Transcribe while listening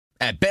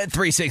At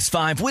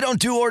Bet365, we don't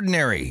do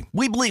ordinary.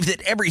 We believe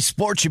that every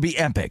sport should be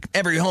epic.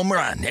 Every home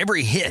run,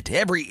 every hit,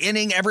 every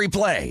inning, every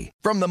play.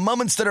 From the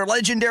moments that are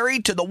legendary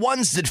to the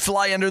ones that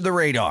fly under the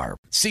radar.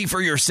 See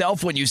for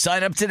yourself when you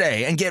sign up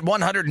today and get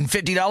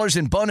 $150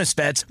 in bonus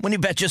bets when you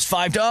bet just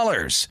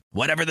 $5.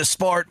 Whatever the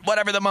sport,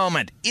 whatever the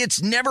moment,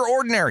 it's never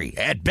ordinary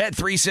at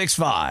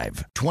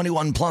Bet365.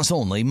 21 plus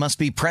only. Must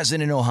be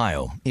present in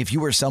Ohio. If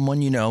you or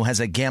someone you know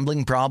has a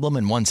gambling problem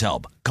and wants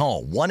help,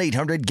 call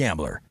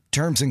 1-800-GAMBLER.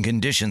 Terms and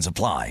conditions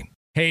apply.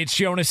 Hey, it's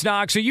Jonas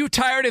Knox. Are you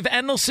tired of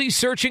endlessly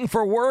searching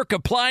for work,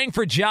 applying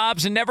for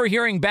jobs, and never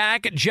hearing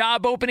back?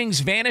 Job openings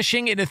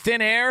vanishing into thin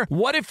air?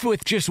 What if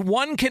with just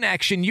one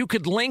connection, you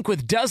could link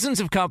with dozens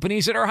of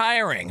companies that are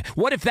hiring?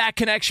 What if that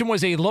connection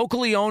was a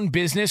locally owned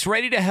business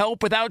ready to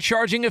help without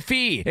charging a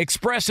fee?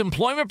 Express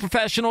Employment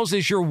Professionals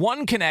is your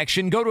one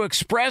connection. Go to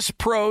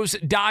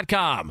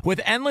expresspros.com.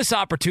 With endless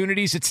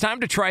opportunities, it's time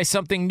to try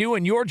something new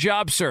in your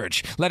job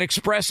search. Let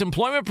Express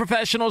Employment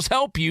Professionals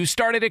help you.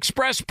 Start at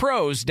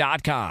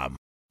expresspros.com.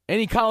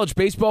 Any college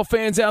baseball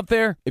fans out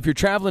there? If you're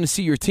traveling to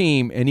see your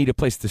team and need a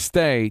place to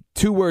stay,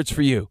 2 words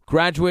for you: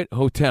 Graduate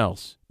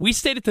Hotels. We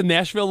stayed at the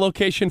Nashville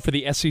location for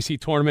the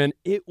SEC tournament.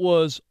 It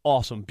was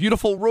awesome.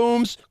 Beautiful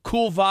rooms,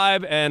 cool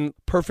vibe, and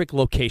perfect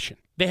location.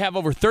 They have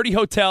over 30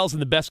 hotels in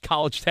the best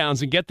college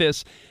towns, and get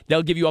this,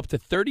 they'll give you up to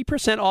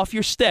 30% off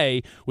your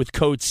stay with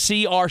code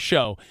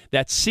CRSHOW.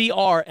 That's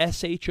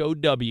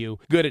CRSHOW.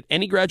 Good at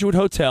any Graduate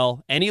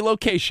Hotel, any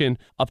location,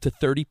 up to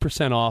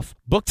 30% off.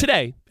 Book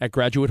today at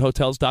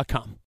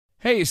graduatehotels.com.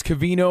 Hey, it's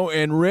Cavino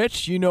and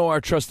Rich. You know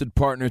our trusted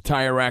partner,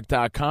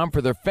 TireRack.com,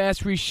 for their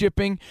fast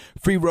reshipping,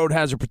 free road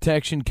hazard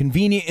protection,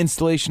 convenient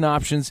installation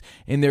options,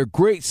 and their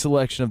great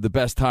selection of the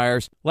best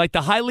tires, like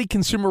the highly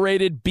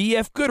consumer-rated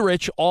BF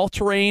Goodrich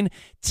All-Terrain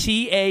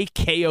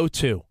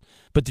TAKO2.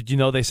 But did you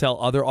know they sell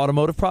other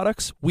automotive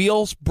products?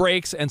 Wheels,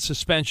 brakes, and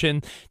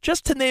suspension,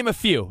 just to name a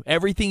few.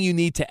 Everything you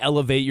need to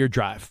elevate your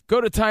drive.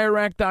 Go to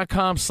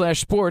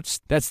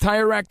TireRack.com/sports. That's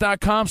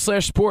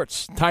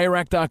TireRack.com/sports.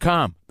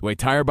 TireRack.com, the way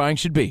tire buying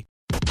should be.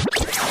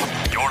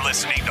 You're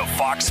listening to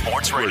Fox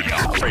Sports Radio.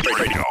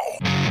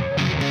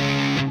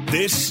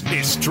 This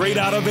is Straight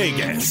Out of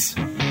Vegas.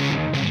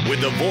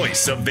 With the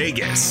voice of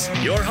Vegas,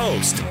 your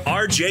host,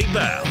 RJ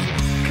Bell.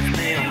 Give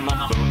me a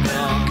number,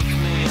 Bell. Give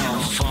me a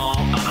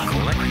phone. I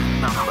collect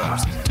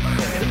numbers.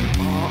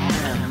 More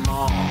and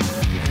more.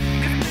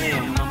 Give me a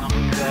number,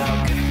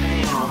 Bell. Give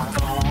me a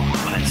phone.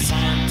 I'm a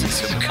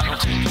scientist of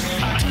counting.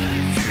 I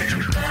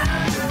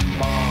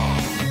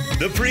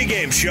The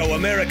pregame show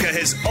America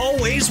has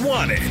always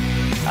wanted.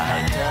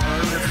 I tell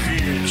the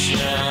future.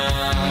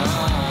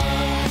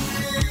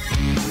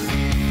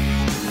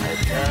 I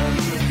tell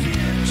the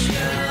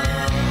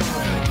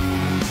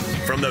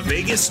future. From the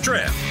Vegas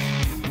Strip,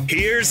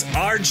 here's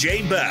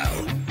RJ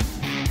Bell.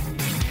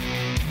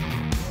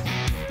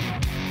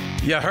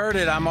 You heard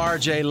it. I'm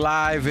RJ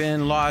live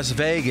in Las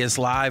Vegas,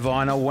 live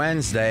on a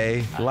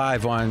Wednesday,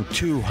 live on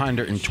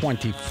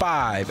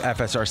 225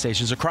 FSR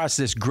stations across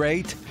this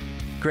great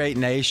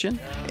nation.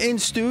 In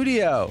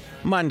studio,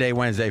 Monday,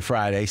 Wednesday,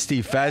 Friday,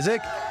 Steve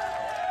Fezzik.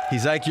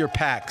 He's like your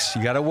pecs.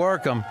 You got to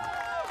work them,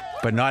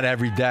 but not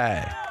every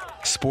day.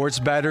 Sports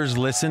bettors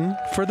listen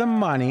for the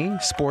money.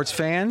 Sports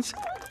fans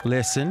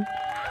listen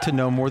to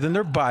no more than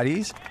their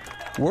buddies.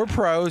 We're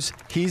pros.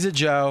 He's a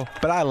Joe,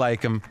 but I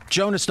like him.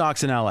 Jonas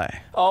Knox in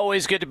L.A.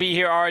 Always good to be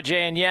here, RJ.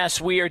 And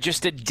yes, we are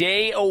just a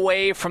day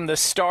away from the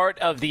start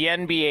of the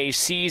NBA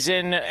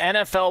season.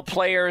 NFL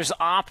players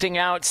opting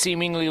out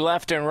seemingly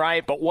left and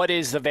right. But what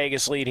is the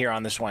Vegas lead here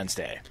on this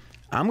Wednesday?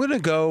 I'm going to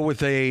go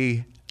with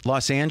a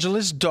Los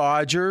Angeles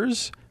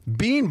Dodgers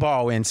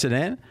beanball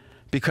incident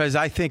because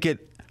I think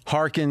it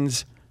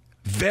harkens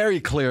very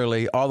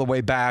clearly all the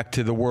way back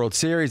to the World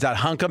Series. That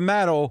hunk of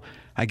metal,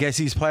 I guess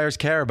these players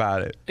care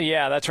about it.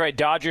 Yeah, that's right.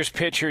 Dodgers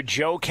pitcher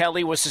Joe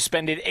Kelly was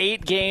suspended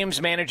 8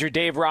 games. Manager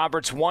Dave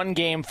Roberts 1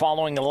 game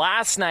following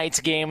last night's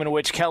game in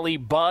which Kelly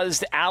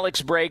buzzed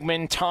Alex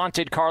Bregman,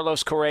 taunted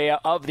Carlos Correa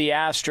of the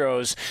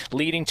Astros,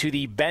 leading to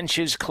the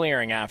benches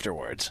clearing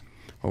afterwards.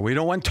 Well, we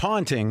don't want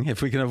taunting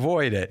if we can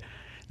avoid it.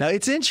 Now,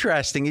 it's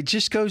interesting. It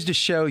just goes to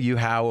show you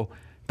how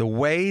the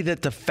way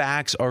that the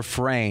facts are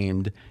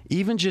framed,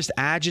 even just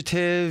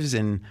adjectives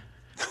and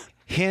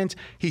hints,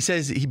 he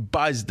says he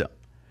buzzed him.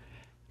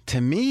 To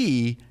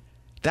me,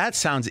 that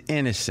sounds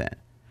innocent.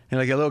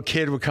 Like a little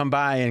kid would come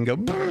by and go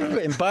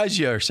and buzz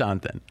you or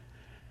something.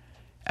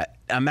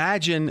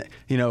 Imagine,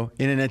 in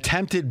an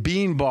attempted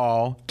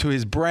beanball to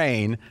his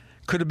brain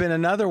could have been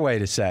another way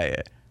to say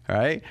it,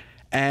 right?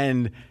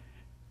 And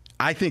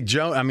I think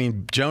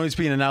Jonas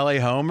being an LA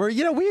homer,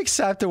 we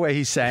accept the way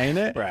he's saying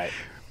it. Right.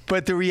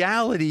 But the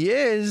reality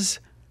is,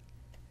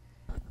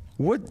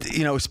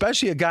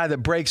 especially a guy that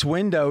breaks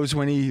windows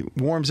when he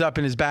warms up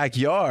in his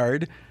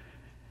backyard,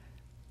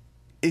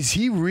 is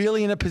he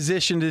really in a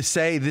position to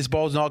say this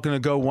ball's not going to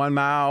go 1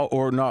 mile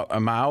or not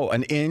a mile,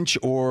 an inch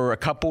or a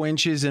couple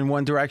inches in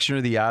one direction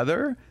or the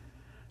other,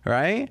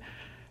 right?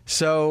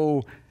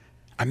 So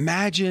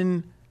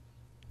imagine,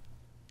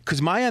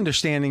 because my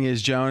understanding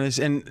is, Jonas,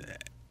 and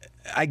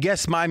I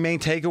guess my main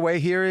takeaway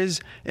here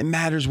is it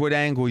matters what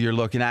angle you're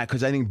looking at,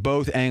 because I think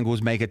both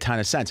angles make a ton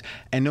of sense.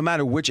 And no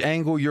matter which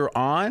angle you're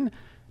on,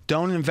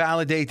 don't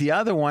invalidate the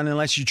other one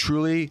unless you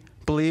truly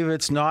believe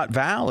it's not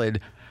valid.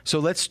 So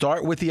let's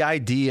start with the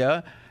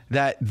idea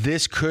that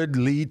this could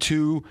lead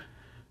to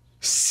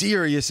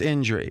serious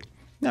injury.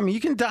 I mean,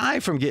 you can die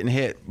from getting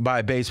hit by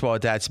a baseball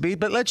at that speed,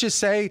 but let's just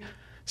say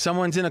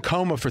someone's in a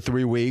coma for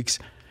 3 weeks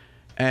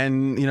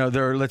and,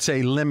 they're, let's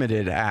say,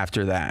 limited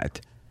after that.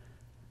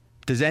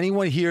 Does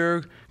anyone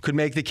here could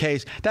make the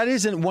case that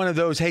isn't one of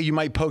those, hey, you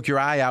might poke your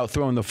eye out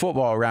throwing the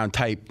football around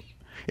type?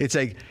 It's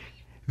like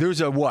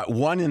there's a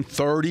 1 in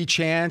 30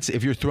 chance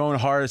if you're throwing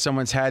hard at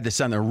someone's head that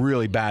something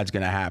really bad's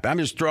going to happen. I'm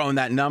just throwing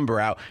that number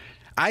out.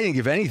 I think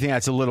if anything,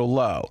 that's a little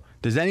low.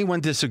 Does anyone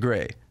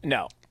disagree?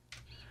 No.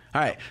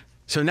 All right.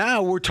 So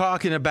now we're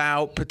talking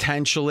about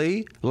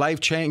potentially life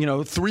change,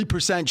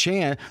 3%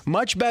 chance,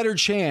 much better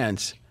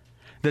chance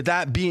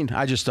that bean.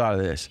 I just thought of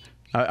this.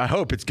 I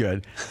hope it's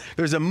good.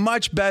 There's a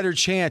much better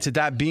chance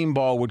that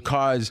beanball would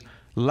cause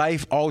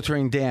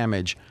life-altering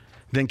damage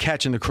than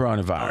catching the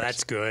coronavirus. Oh,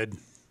 that's good.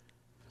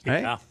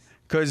 Right? Yeah.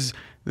 Because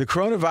the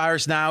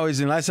coronavirus now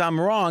is, unless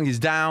I'm wrong, is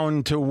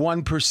down to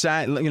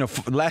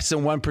 1%, less than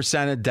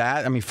 1% of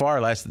death. I mean, far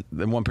less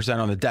than 1%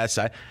 on the death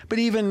side. But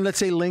even, let's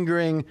say,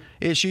 lingering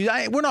issues,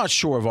 we're not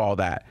sure of all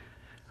that.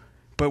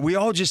 But we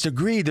all just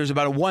agreed there's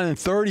about a 1 in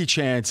 30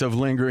 chance of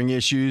lingering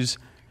issues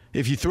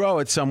if you throw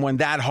at someone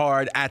that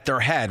hard at their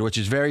head, which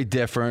is very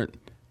different.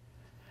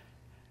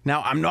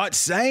 Now, I'm not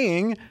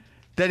saying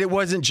that it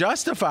wasn't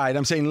justified.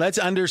 I'm saying let's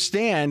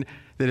understand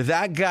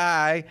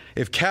that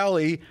if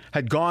Kelly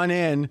had gone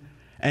in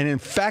and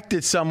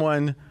infected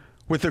someone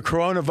with the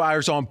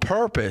coronavirus on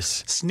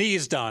purpose.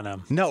 Sneezed on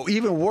him. No,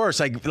 even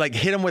worse, like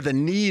hit him with a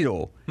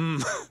needle.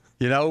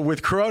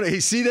 With corona. You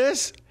see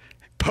this?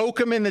 Poke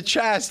him in the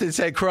chest and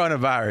say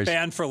coronavirus.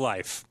 Banned for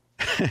life.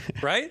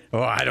 Right?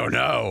 Oh, I don't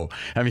know.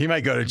 I mean, he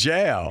might go to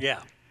jail.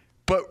 Yeah.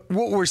 But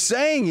what we're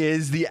saying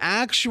is the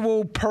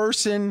actual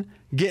person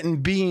getting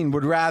beamed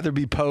would rather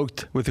be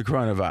poked with the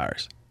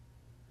coronavirus.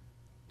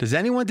 Does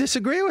anyone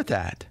disagree with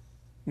that?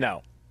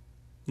 No.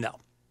 No.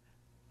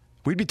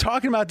 We'd be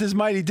talking about this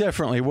mighty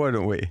differently,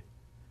 wouldn't we?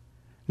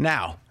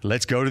 Now,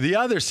 let's go to the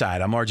other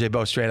side. I'm RJ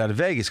Bo, straight out of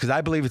Vegas, because I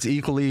believe it's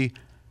equally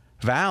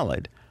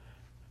valid.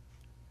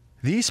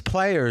 These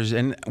players,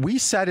 and we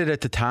said it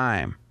at the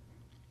time,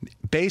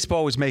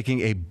 baseball was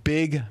making a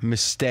big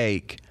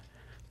mistake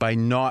by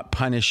not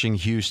punishing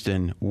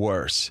Houston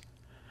worse.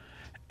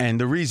 And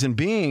the reason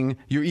being,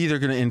 you're either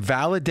going to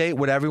invalidate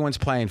what everyone's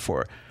playing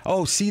for.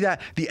 Oh, see that?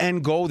 The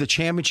end goal, the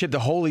championship, the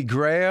holy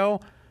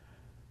grail?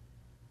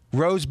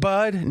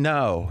 Rosebud?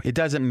 No, it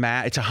doesn't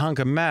matter. It's a hunk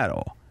of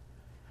metal.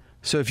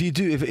 So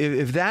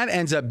if that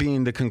ends up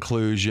being the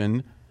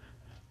conclusion,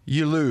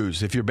 you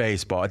lose if you're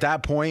baseball. At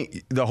that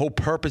point, the whole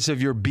purpose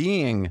of your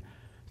being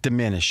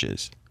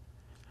diminishes.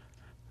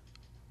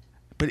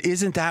 But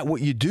isn't that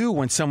what you do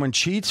when someone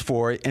cheats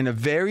for it in a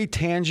very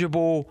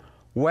tangible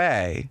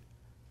way?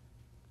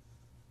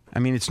 I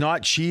mean, it's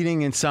not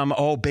cheating in some,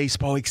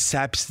 baseball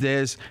accepts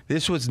this.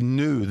 This was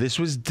new. This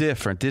was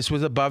different. This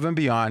was above and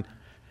beyond.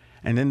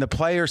 And then the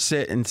players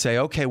sit and say,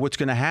 okay, what's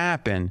going to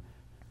happen?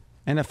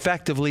 And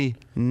effectively,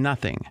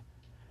 nothing.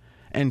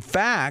 In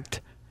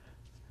fact,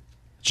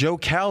 Joe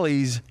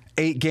Kelly's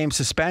 8-game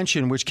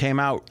suspension, which came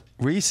out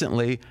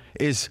recently,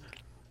 is,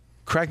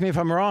 correct me if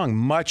I'm wrong,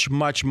 much,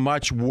 much,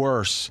 much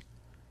worse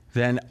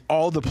than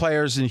all the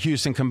players in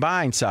Houston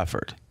combined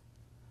suffered.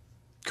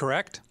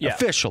 Correct? Yeah.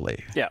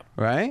 Officially. Yeah.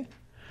 Right?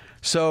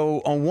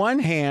 So on one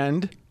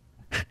hand,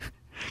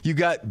 you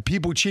got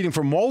people cheating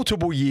for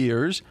multiple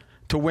years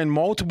to win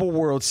multiple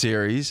World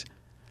Series,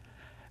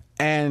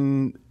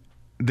 and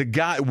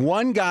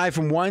one guy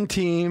from one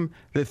team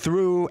that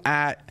threw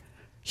at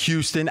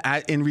Houston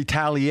in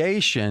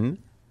retaliation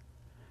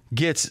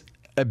gets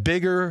a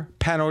bigger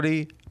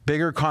penalty,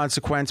 bigger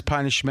consequence,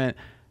 punishment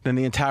than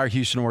the entire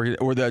Houston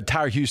or the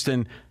entire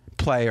Houston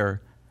player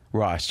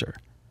roster.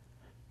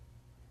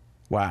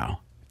 Wow.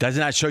 Doesn't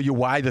that show you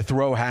why the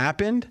throw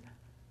happened?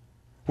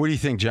 What do you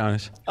think,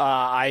 Jonas?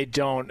 I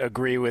don't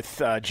agree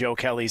with Joe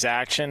Kelly's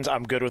actions.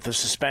 I'm good with the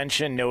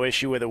suspension. No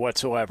issue with it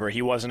whatsoever.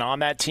 He wasn't on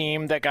that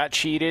team that got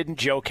cheated.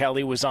 Joe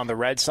Kelly was on the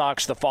Red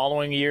Sox the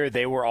following year.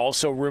 They were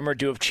also rumored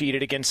to have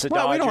cheated against the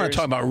Dodgers. Well, we don't want to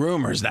talk about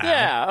rumors now.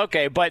 Yeah,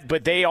 okay, but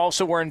they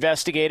also were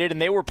investigated,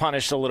 and they were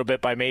punished a little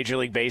bit by Major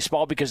League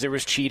Baseball because there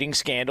was cheating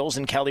scandals,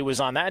 and Kelly was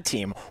on that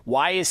team.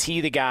 Why is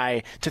he the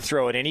guy to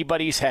throw at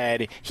anybody's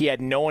head? He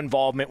had no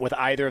involvement with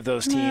either of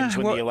those teams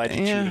when the alleged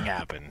cheating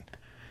happened.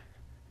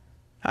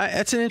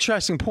 That's an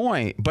interesting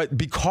point, but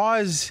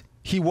because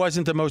he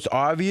wasn't the most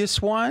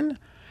obvious one,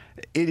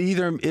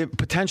 it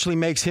potentially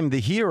makes him the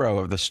hero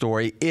of the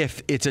story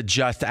if it's a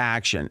just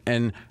action.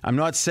 And I'm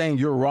not saying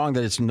you're wrong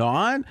that it's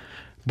not,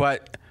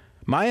 but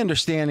my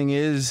understanding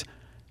is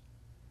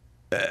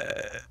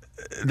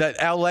that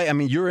L.A., I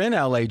mean, you're in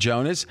L.A.,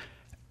 Jonas.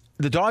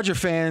 the Dodger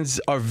fans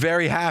are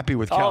very happy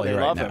with Kelly they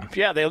right love now. him.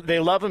 Yeah, they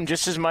love him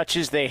just as much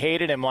as they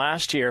hated him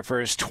last year for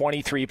his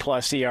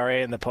 23+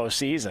 ERA in the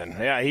postseason.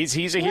 Yeah,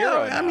 he's a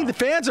hero. I mean, the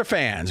fans are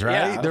fans, right?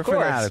 Yeah, of They're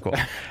course. fanatical.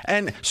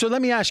 And so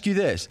let me ask you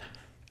this.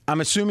 I'm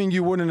assuming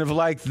you wouldn't have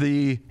liked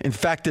the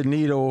infected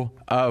needle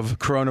of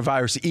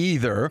coronavirus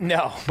either.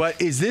 No.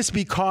 But is this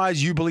because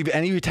you believe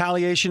any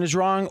retaliation is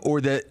wrong,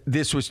 or that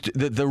this was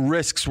the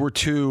risks were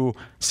too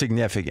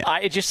significant?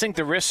 I just think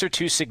the risks are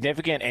too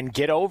significant, and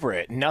get over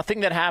it.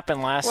 Nothing that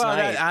happened last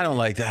night. I don't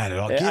like that at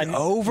all. Get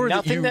over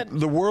nothing that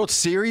the World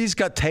Series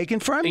got taken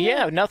from you?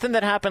 Yeah, nothing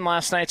that happened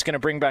last night's going to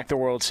bring back the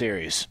World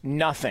Series.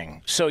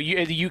 Nothing. So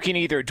you can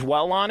either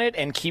dwell on it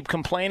and keep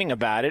complaining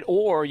about it,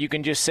 or you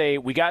can just say,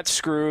 we got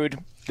screwed.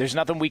 There's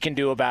nothing we can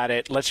do about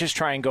it. Let's just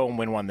try and go and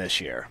win one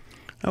this year.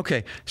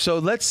 Okay, so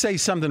let's say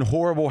something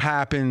horrible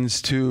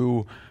happens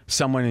to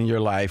someone in your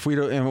life. We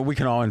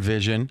can all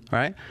envision,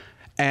 right?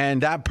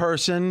 And that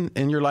person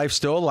in your life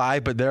still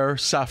alive, but they're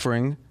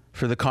suffering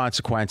for the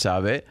consequence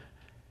of it.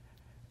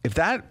 If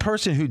that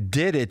person who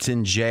did it's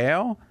in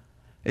jail,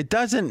 it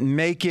doesn't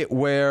make it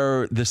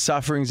where the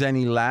suffering's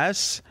any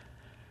less,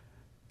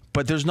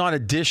 but there's not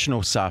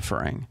additional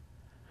suffering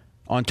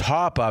on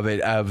top of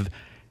it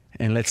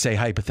and let's say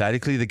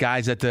hypothetically, the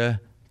guy's at the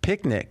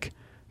picnic.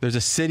 There's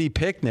a city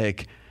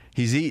picnic.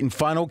 He's eating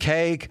funnel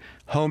cake,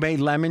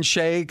 homemade lemon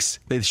shakes.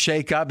 They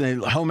shake up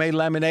and homemade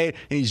lemonade,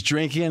 and he's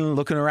drinking,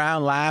 looking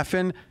around,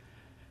 laughing.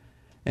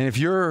 And if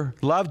your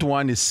loved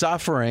one is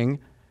suffering,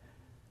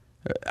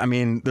 I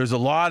mean, there's a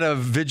lot of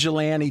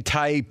vigilante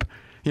type,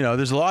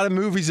 there's a lot of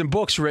movies and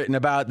books written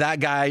about that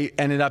guy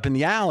ended up in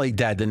the alley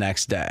dead the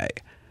next day.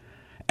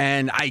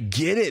 And I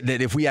get it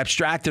that if we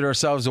abstracted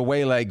ourselves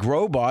away like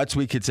robots,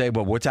 we could say,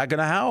 well, what's that going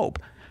to help?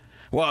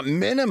 Well, at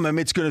minimum,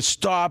 it's going to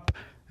stop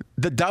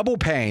the double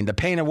pain, the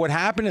pain of what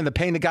happened and the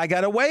pain the guy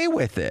got away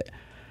with it.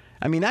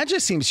 I mean, that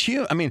just seems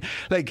huge. I mean,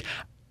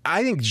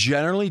 I think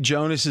generally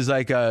Jonas is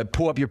like a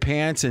pull up your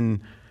pants and,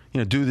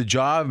 do the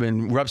job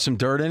and rub some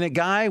dirt in it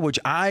guy, which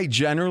I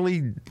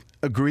generally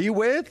agree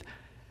with.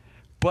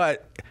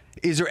 But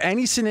is there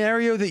any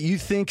scenario that you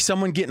think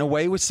someone getting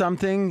away with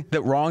something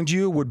that wronged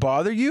you would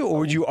bother you, or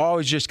would you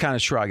always just kind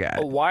of shrug at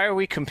it? Why are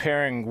we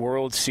comparing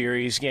World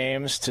Series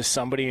games to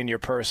somebody in your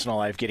personal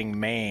life getting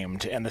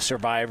maimed and the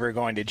survivor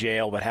going to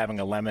jail but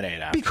having a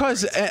lemonade after?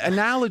 Because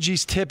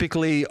analogies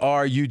typically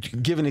are you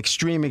give an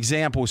extreme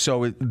example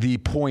so the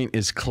point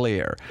is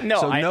clear.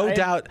 No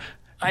doubt.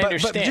 I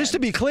understand. But just to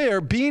be clear,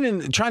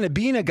 trying to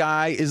beat a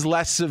guy is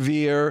less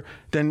severe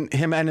than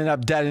him ending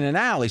up dead in an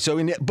alley. So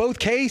in both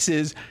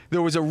cases,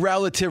 there was a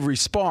relative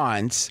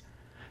response,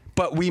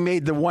 but we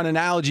made the one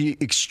analogy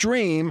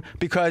extreme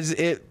because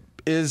it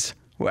is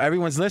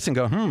everyone's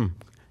listening.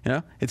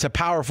 It's a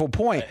powerful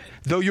point.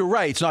 Though you're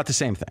right, it's not the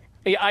same thing.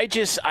 I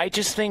just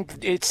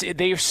think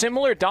they're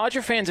similar.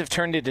 Dodger fans have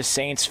turned into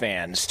Saints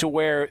fans to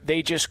where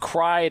they just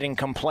cried and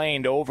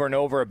complained over and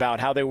over about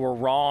how they were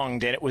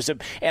wronged,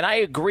 and I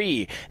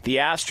agree. The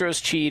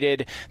Astros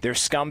cheated. They're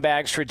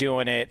scumbags for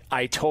doing it.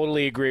 I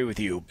totally agree with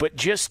you. But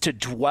just to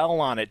dwell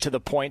on it to the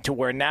point to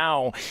where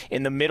now,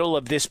 in the middle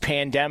of this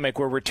pandemic,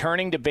 we're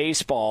returning to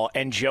baseball,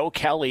 and Joe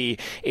Kelly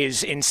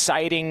is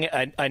inciting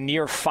a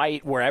near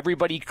fight where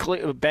everybody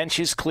bench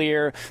is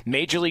clear.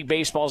 Major League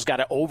Baseball's got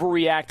to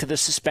overreact to the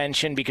suspension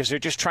because they're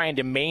just trying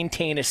to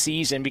maintain a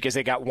season because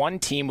they got one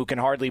team who can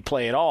hardly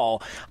play at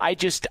all. I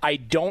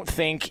don't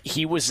think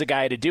he was the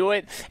guy to do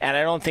it, and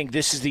I don't think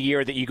this is the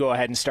year that you go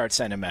ahead and start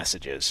sending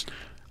messages.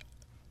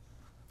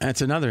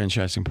 That's another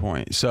interesting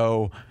point.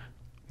 So,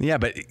 yeah,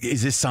 but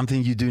is this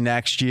something you do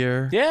next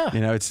year? Yeah.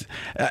 It's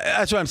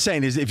that's what I'm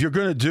saying is if you're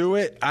going to do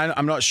it,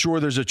 I'm not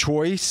sure there's a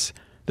choice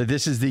that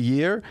this is the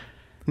year.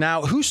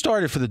 Now, who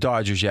started for the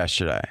Dodgers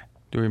yesterday?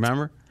 Do you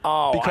remember?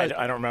 Oh, I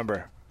don't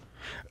remember.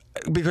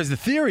 Because the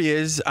theory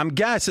is, I'm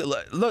guessing,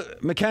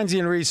 look, Mackenzie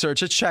and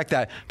research, let's check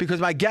that. Because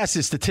my guess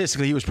is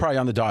statistically he was probably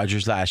on the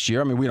Dodgers last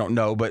year. I mean, we don't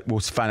know, but we'll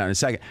find out in a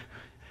second.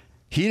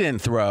 He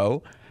didn't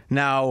throw.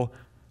 Now,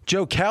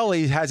 Joe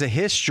Kelly has a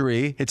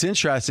history. It's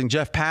interesting.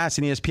 Jeff Pass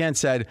and ESPN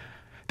said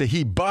that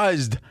he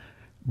buzzed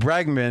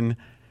Bregman.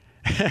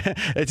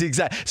 It's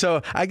exact.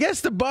 So I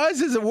guess the buzz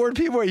is a word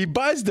people. He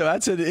buzzed him.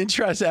 That's an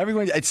interest.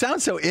 Everyone. It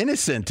sounds so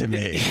innocent to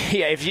me.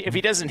 Yeah. If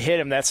he doesn't hit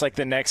him, that's like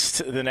the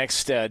next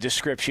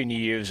description you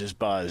use is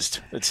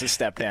buzzed. It's a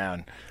step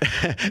down.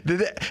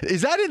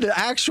 Is that in the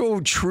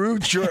actual true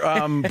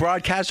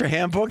broadcaster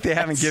handbook they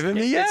haven't given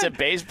me yet? It's a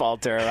baseball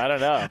term. I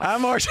don't know.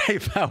 I'm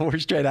RJ Powell. We're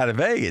straight out of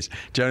Vegas.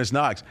 Jonas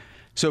Knox.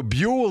 So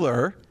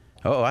Bueller.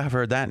 Oh, I've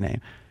heard that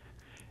name.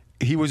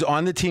 He was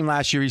on the team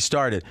last year. He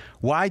started.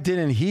 Why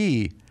didn't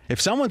he? If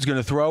someone's going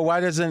to throw,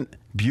 why doesn't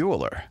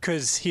Bueller?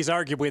 Because he's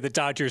arguably the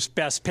Dodgers'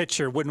 best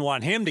pitcher. Wouldn't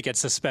want him to get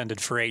suspended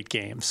for 8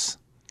 games.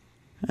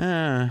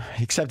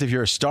 Except if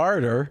you're a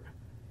starter.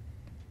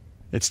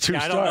 It's 2 Yeah,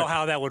 I starts. don't know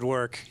how that would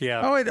work.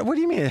 Yeah. Oh, wait, what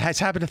do you mean? It has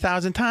happened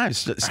 1,000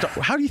 times.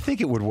 How do you think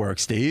it would work,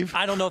 Steve?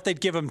 I don't know if they'd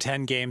give him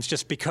 10 games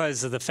just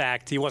because of the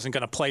fact he wasn't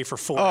going to play for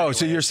 4. Oh, anyway.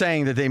 so you're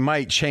saying that they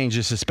might change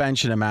the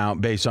suspension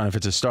amount based on if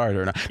it's a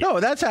starter or not? No,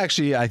 that's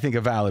actually, I think,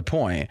 a valid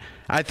point.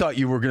 I thought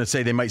you were going to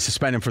say they might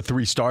suspend him for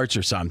 3 starts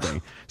or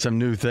something, some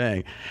new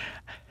thing.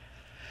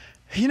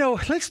 You know,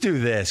 let's do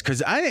this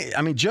because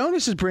I mean,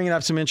 Jonas is bringing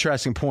up some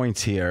interesting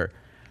points here,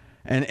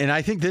 and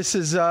I think this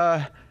is,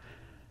 I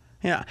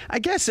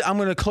guess I'm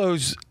going to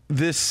close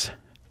this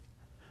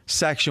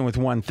section with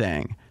one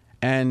thing,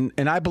 and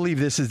I believe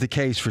this is the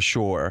case for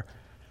sure.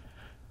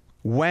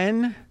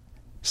 When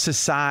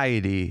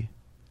society,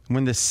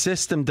 when the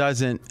system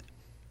doesn't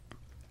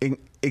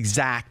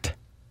exact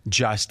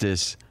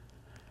justice,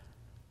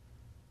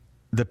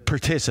 the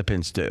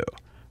participants do,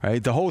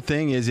 right? The whole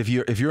thing is if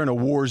you're in a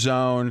war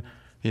zone,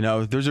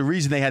 there's a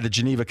reason they had the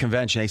Geneva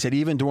Convention. They said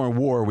even during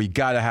war, we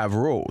got to have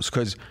rules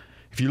because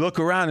if you look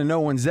around and no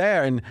one's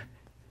there and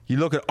you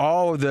look at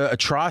all of the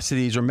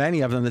atrocities or many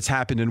of them that's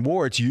happened in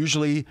war, it's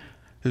usually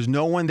there's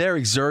no one there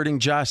exerting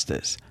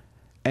justice.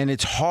 And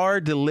it's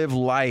hard to live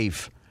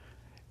life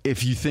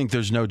if you think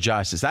there's no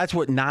justice. That's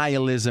what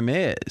nihilism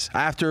is.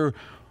 After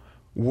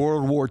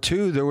World War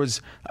II, there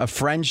was a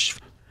French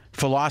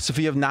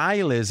philosophy of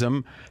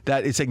nihilism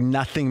that it's like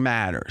nothing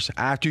matters.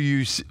 After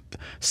you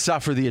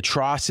suffer the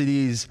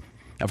atrocities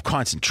of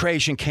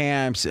concentration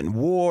camps and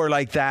war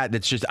like that,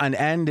 that's just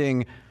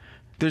unending,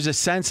 there's a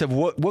sense of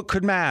what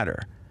could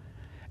matter.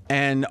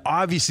 And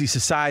obviously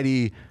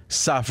society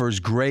suffers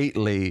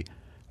greatly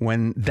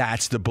when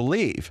that's the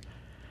belief.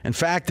 In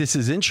fact, this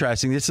is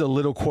interesting. This is a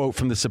little quote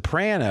from The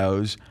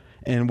Sopranos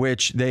in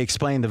which they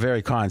explain the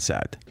very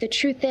concept. The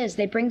truth is,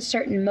 they bring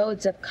certain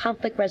modes of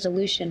conflict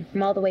resolution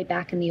from all the way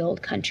back in the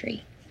old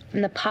country,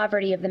 from the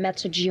poverty of the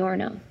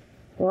Mezzogiorno,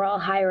 where all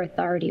higher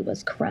authority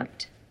was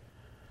corrupt.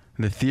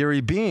 The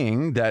theory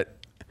being that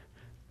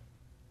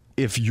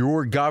if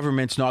your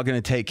government's not going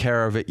to take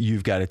care of it,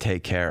 you've got to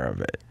take care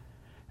of it.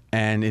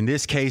 And in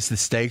this case, the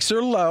stakes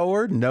are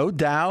lowered, no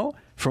doubt,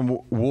 from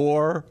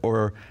war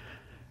or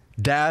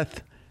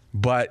death,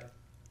 but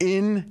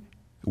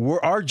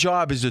our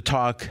job is to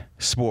talk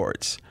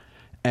sports.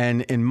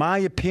 And in my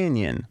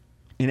opinion,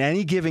 in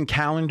any given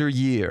calendar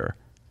year,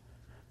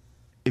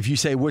 if you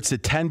say, what's the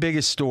 10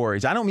 biggest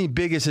stories? I don't mean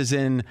biggest as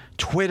in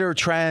Twitter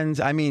trends.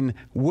 I mean,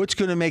 what's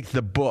going to make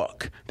the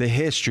book, the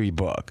history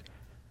book?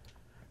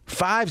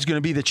 5's going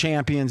to be the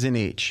champions in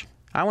each.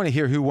 I want to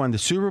hear who won the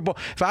Super Bowl.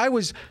 If I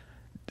was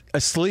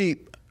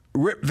asleep,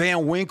 Rip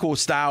Van Winkle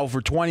style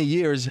for 20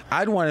 years,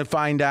 I'd want to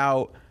find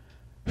out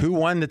who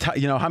won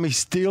how many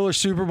Steelers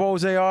Super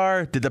Bowls they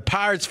are. Did the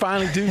Pirates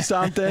finally do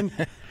something?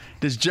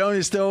 Does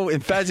Jonas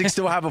and Fezzik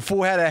still have a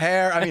full head of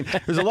hair? I mean,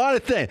 there's a lot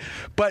of things.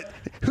 But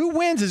who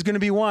wins is going to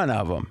be one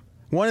of them.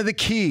 One of the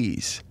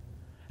keys.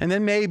 And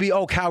then maybe,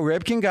 Cal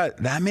Ripken got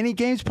that many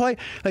games played?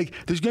 Like,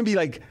 there's going to be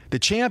like the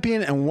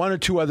champion and one or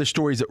two other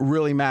stories that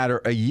really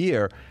matter a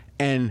year.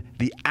 And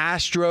the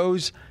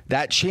Astros,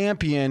 that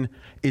champion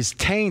is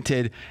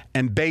tainted,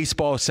 and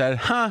baseball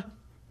said,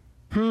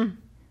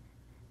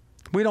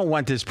 we don't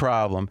want this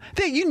problem.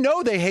 They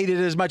hated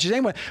it as much as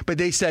anyone, but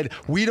they said,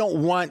 we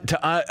don't want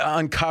to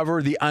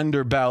uncover the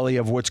underbelly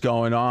of what's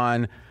going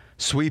on,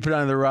 sweep it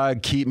under the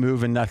rug, keep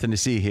moving, nothing to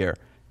see here.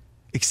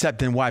 Except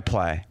then why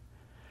play?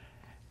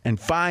 And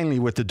finally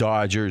with the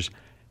Dodgers,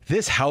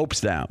 this helps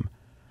them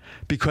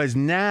because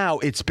now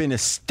it's been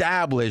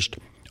established,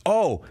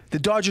 the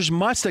Dodgers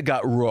must have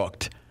got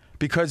rooked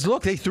because,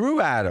 look, they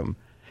threw at them.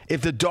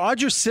 If the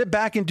Dodgers sit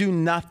back and do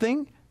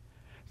nothing,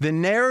 the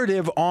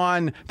narrative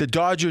on the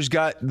Dodgers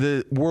got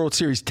the World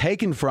Series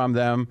taken from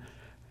them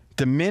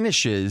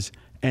diminishes,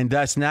 and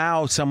thus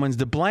now someone's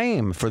to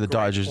blame for the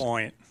Dodgers.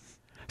 Point.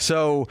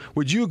 So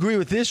would you agree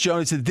with this,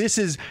 Jonas, that this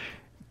is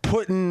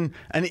putting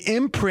an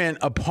imprint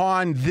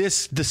upon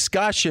this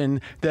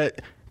discussion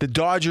that the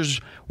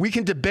Dodgers, we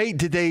can debate,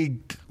 they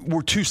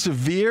were too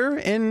severe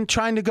in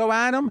trying to go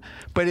at them,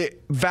 but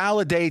it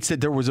validates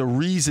that there was a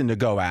reason to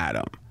go at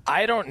them.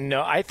 I don't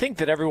know. I think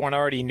that everyone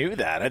already knew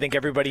that. I think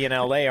everybody in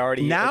L.A.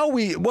 already.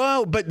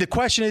 But the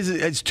question is,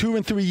 as 2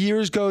 and 3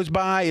 years goes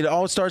by, it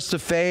all starts to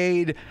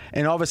fade,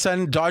 and all of a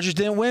sudden, Dodgers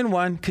didn't win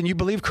one. Can you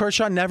believe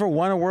Kershaw never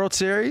won a World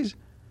Series?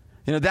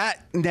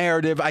 That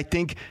narrative, I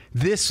think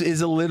this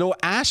is a little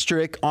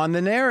asterisk on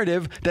the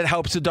narrative that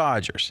helps the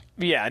Dodgers.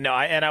 Yeah, no,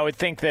 and I would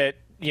think that,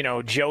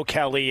 Joe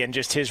Kelly and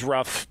just his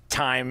rough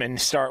time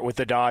and start with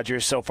the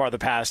Dodgers so far the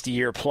past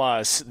year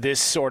plus, this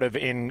sort of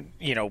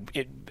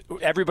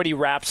everybody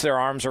wraps their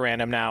arms around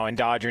him now in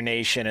Dodger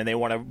Nation, and they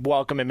want to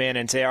welcome him in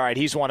and say, all right,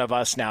 he's one of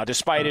us now.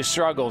 Despite his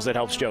struggles, it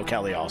helps Joe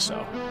Kelly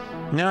also.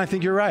 No, I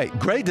think you're right.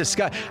 Great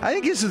discussion. I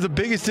think this is the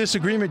biggest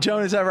disagreement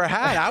Jonas ever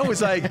had. I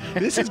was like,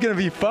 this is going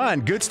to be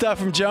fun. Good stuff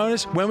from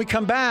Jonas. When we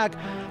come back,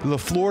 the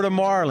Florida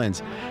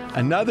Marlins.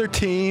 Another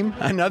team,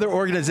 another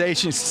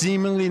organization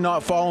seemingly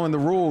not following the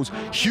rules.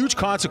 Huge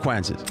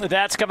consequences.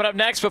 That's coming up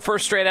next, but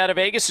first, Straight Out of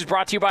Vegas is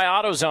brought to you by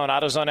AutoZone.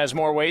 AutoZone has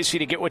more ways for you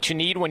to get what you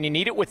need when you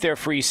need it with their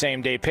free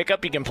same-day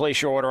pickup. You can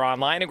place your order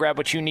online and grab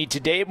what you need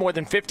today at more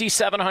than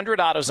 5,700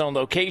 AutoZone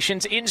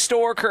locations,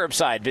 in-store,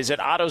 curbside. Visit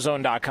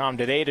AutoZone.com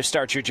today to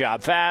start your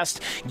job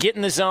fast. Get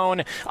in the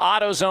zone.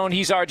 AutoZone.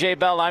 He's RJ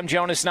Bell. I'm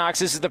Jonas Knox.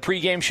 This is the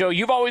pregame show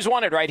you've always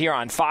wanted right here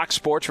on Fox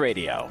Sports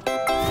Radio.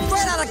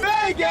 Straight Out of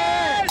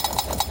Vegas!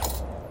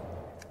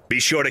 Be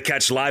sure to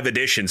catch live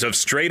editions of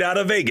Straight Out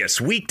of Vegas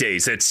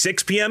weekdays at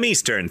 6 p.m.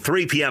 Eastern,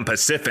 3 p.m.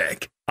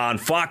 Pacific on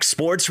Fox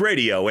Sports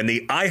Radio and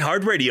the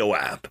iHeartRadio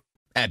app.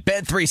 At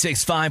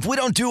Bet365, we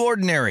don't do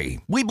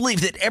ordinary. We believe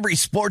that every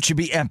sport should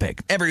be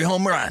epic. Every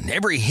home run,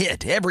 every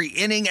hit, every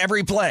inning,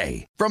 every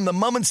play. From the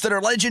moments that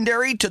are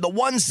legendary to the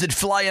ones that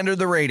fly under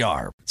the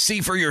radar. See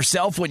for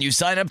yourself when you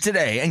sign up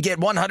today and get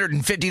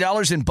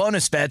 $150 in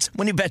bonus bets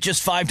when you bet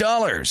just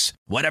 $5.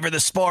 Whatever the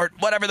sport,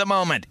 whatever the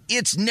moment,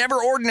 it's never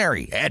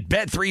ordinary at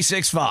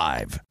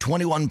Bet365.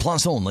 21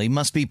 plus only.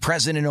 Must be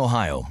present in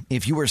Ohio.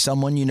 If you or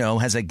someone you know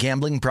has a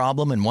gambling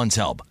problem and wants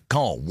help,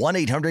 call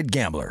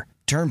 1-800-GAMBLER.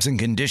 Terms and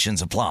conditions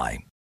apply.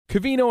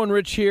 Covino and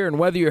Rich here, and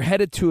whether you're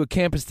headed to a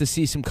campus to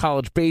see some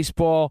college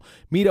baseball,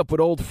 meet up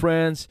with old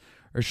friends,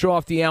 or show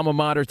off the alma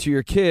mater to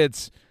your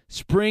kids,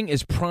 spring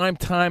is prime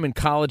time in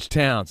college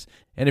towns.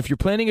 And if you're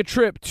planning a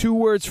trip, 2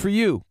 words for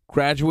you: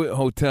 Graduate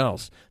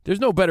Hotels. There's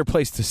no better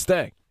place to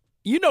stay.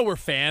 You know we're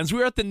fans. We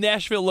were at the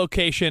Nashville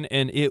location,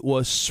 and it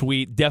was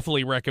sweet.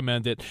 Definitely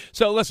recommend it.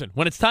 So listen,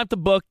 when it's time to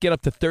book, get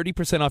up to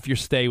 30% off your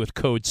stay with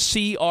code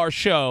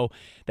CRSHOW.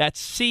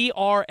 That's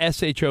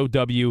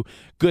CRSHOW.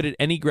 Good at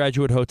any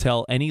Graduate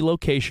Hotel, any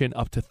location,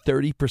 up to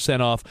 30%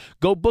 off.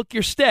 Go book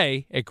your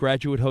stay at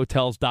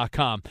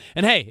graduatehotels.com.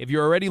 And hey, if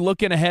you're already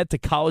looking ahead to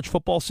college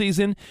football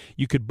season,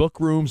 you could book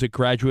rooms at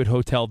Graduate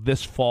Hotel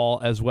this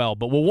fall as well.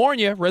 But we'll warn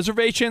you,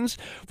 reservations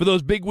for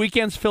those big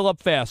weekends fill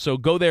up fast, so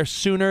go there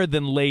sooner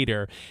than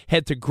later.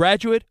 Head to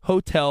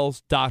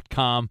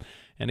graduatehotels.com.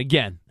 And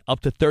again, up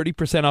to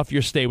 30% off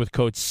your stay with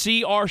code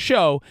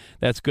CRSHOW.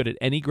 That's good at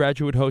any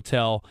Graduate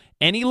Hotel,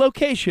 any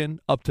location,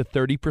 up to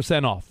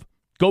 30% off.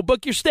 Go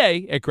book your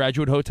stay at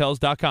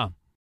graduatehotels.com.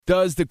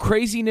 Does the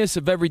craziness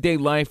of everyday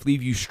life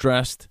leave you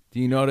stressed? Do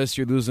you notice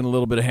you're losing a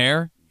little bit of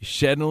hair? You're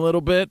shedding a little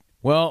bit?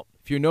 Well,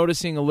 if you're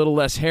noticing a little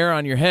less hair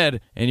on your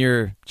head and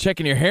you're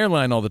checking your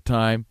hairline all the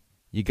time,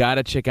 you got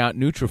to check out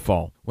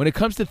Nutrafol. When it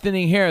comes to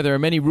thinning hair, there are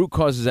many root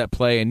causes at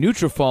play, and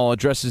Nutrafol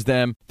addresses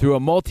them through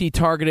a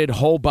multi-targeted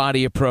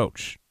whole-body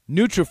approach.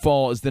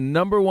 Nutrafol is the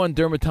 #1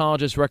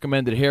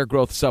 dermatologist-recommended hair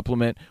growth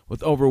supplement,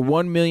 with over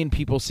 1 million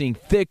people seeing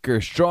thicker,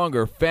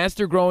 stronger,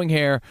 faster-growing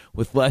hair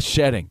with less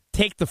shedding.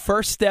 Take the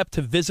first step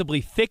to visibly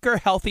thicker,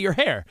 healthier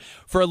hair.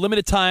 For a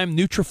limited time,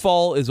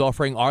 Nutrafol is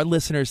offering our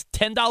listeners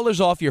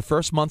 $10 off your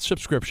first month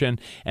subscription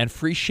and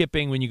free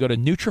shipping when you go to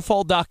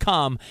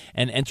Nutrafol.com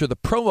and enter the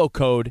promo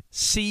code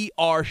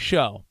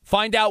CRSHOW.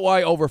 Find out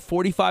why over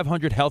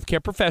 4,500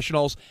 healthcare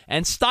professionals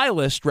and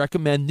stylists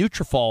recommend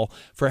Nutrafol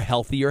for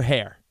healthier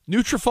hair.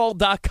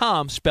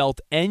 Nutrafol.com, spelled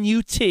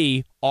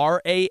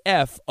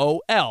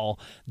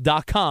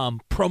Nutrafol.com,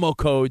 promo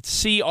code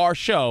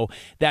CRSHOW.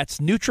 That's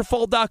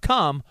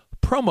Nutrafol.com,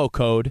 promo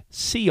code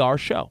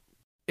CRSHOW.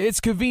 It's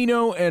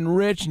Covino and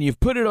Rich, and you've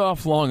put it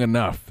off long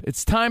enough.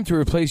 It's time to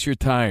replace your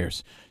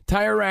tires.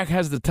 Tire Rack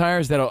has the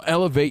tires that'll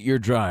elevate your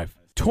drive.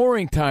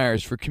 Touring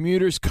tires for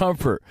commuters'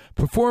 comfort,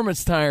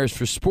 performance tires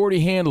for sporty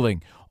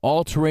handling,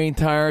 all-terrain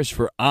tires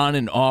for on-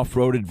 and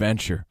off-road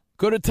adventure.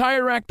 Go to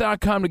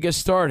TireRack.com to get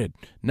started.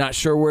 Not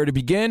sure where to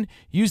begin?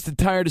 Use the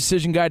Tire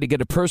Decision Guide to get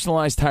a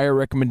personalized tire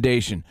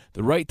recommendation.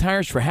 The right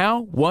tires for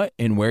how, what,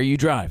 and where you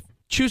drive.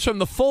 Choose from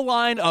the full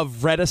line of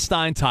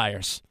Vredestein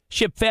tires.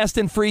 Ship fast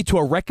and free to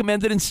a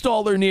recommended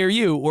installer near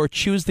you, or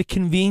choose the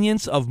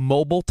convenience of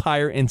mobile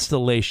tire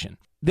installation.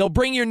 They'll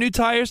bring your new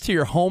tires to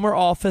your home or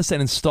office and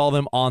install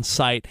them on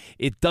site.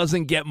 It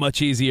doesn't get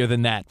much easier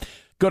than that.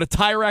 Go to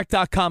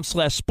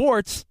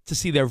TireRack.com/sports to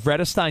see their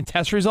Vredestein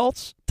test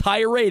results,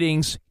 tire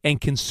ratings, and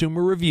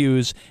consumer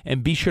reviews,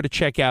 and be sure to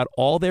check out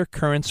all their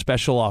current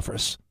special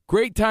offers.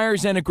 Great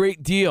tires and a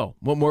great deal.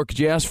 What more could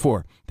you ask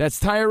for? That's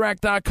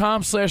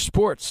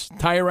TireRack.com/sports.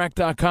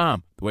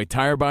 TireRack.com, the way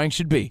tire buying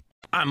should be.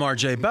 I'm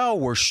RJ Bell.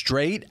 We're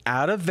straight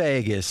out of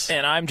Vegas.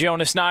 And I'm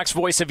Jonas Knox,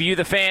 voice of You,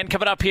 the Fan.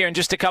 Coming up here in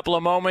just a couple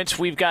of moments,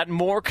 we've got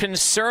more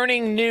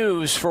concerning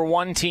news for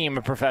one team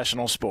of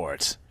professional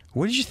sports.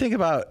 What did you think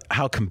about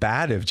how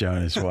combative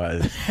Jonas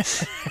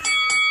was?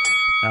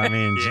 I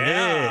mean, gee,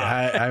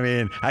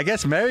 I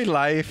guess married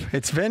life,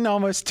 it's been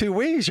almost 2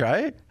 weeks,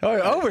 right? Oh,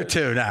 over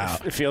 2 now.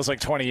 It feels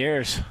like 20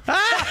 years.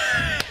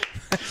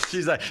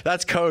 She's like,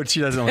 that's code. She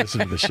doesn't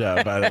listen to the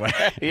show, by the way.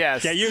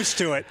 Yes. Get used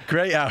to it.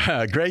 Great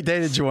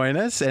day to join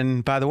us.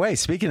 And by the way,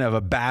 speaking of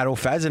a battle,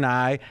 Fez and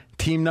I,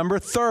 team number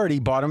 30,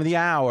 bottom of the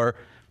hour,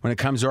 when it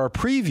comes to our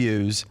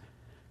previews,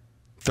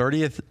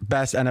 30th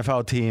best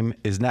NFL team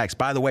is next.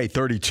 By the way,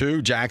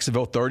 32,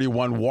 Jacksonville,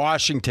 31,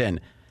 Washington.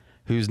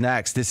 Who's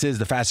next? This is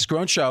the fastest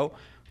growing show,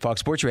 Fox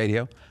Sports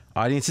Radio.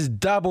 Audience has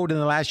doubled in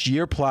the last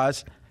year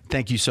plus.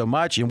 Thank you so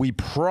much. And we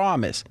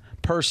promise,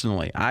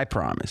 personally, I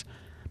promise,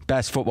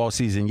 best football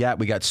season yet.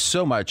 We got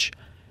so much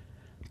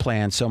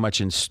planned, so much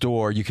in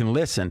store. You can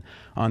listen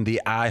on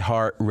the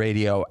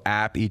iHeartRadio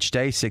app each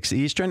day, 6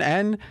 Eastern,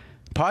 and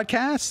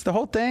podcasts, the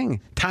whole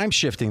thing. Time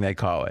shifting, they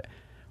call it.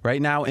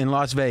 Right now in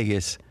Las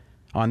Vegas,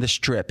 on the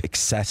Strip,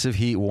 excessive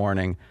heat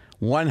warning,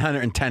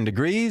 110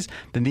 degrees.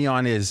 The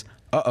neon is,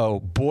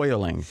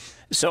 boiling.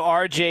 So,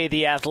 RJ,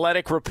 The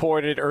Athletic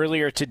reported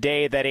earlier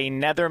today that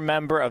another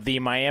member of the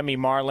Miami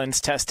Marlins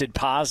tested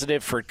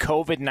positive for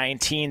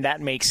COVID-19.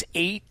 That makes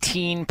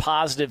 18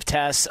 positive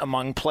tests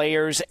among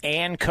players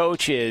and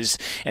coaches.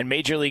 And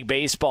Major League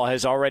Baseball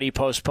has already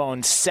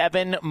postponed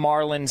 7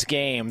 Marlins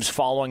games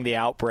following the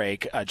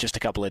outbreak just a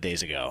couple of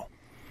days ago.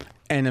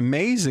 And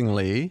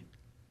amazingly,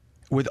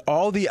 with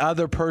all the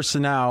other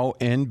personnel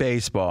in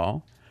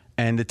baseball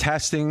and the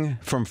testing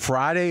from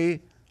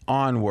Friday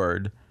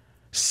onward,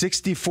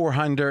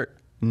 6,400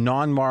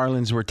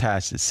 non-Marlins were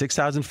tested.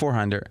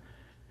 6,400.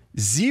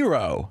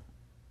 0,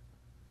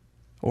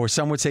 or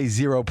some would say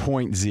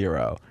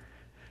 0.0.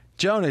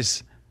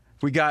 Jonas,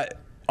 we got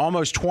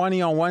almost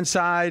 20 on one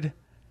side,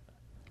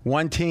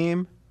 one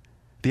team.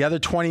 The other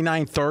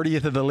 29,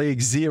 30th of the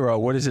league, 0.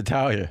 What does it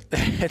tell you?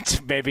 It's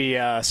maybe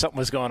something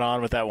was going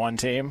on with that one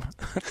team.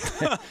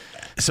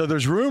 So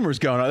there's rumors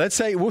going on.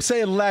 We'll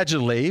say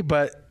allegedly,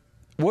 but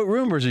what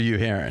rumors are you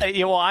hearing?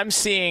 Well, I'm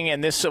seeing,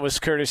 and this was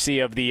courtesy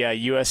of the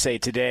USA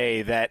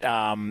Today, that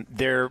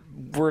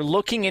we're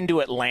looking into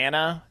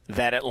Atlanta,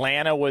 that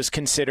Atlanta was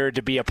considered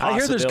to be a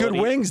possibility. I hear there's good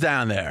wings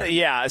down there.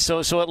 Yeah, so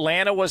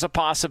Atlanta was a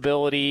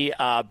possibility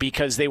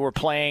because they were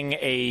playing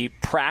a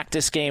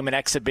practice game, an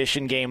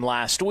exhibition game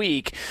last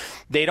week.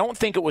 They don't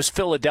think it was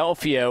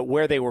Philadelphia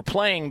where they were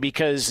playing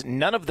because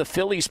none of the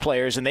Phillies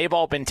players, and they've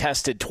all been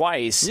tested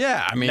twice.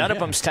 Yeah, none of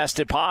them's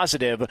tested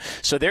positive.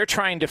 So they're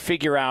trying to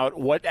figure out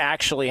what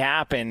actually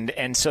happened,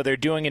 and so they're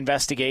doing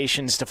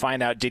investigations to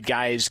find out, did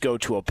guys go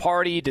to a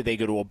party? Did they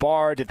go to a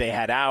bar? Did they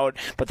head out?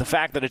 But the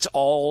fact that it's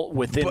all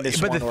within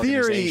this one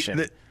organization.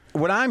 But the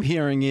theory, what I'm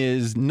hearing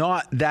is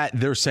not that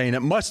they're saying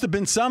it must have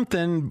been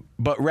something,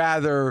 but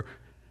rather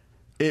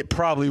it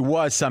probably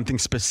was something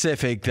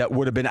specific that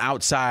would have been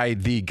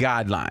outside the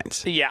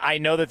guidelines. Yeah, I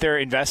know that they're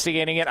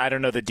investigating it. I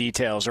don't know the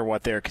details or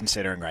what they're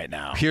considering right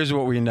now. Here's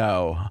what we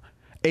know.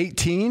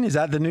 18, is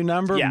that the new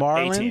number? Yeah,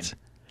 Marlins? 18.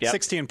 Yep.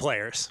 16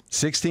 players.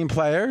 16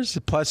 players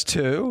plus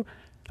 2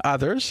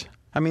 others.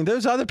 I mean,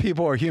 those other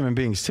people are human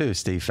beings too,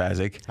 Steve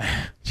Fezzik.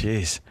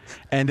 Jeez.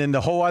 And then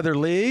the whole other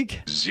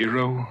league?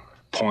 0.0.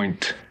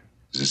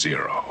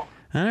 All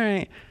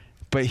right.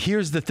 But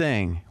here's the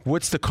thing.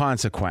 What's the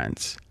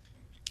consequence?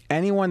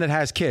 Anyone that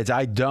has kids,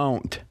 I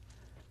don't,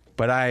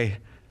 but I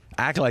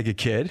act like a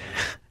kid,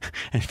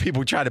 and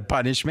people try to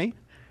punish me,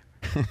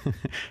 and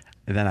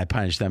then I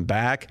punish them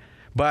back.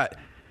 But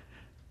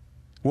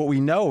what we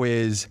know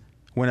is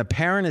when a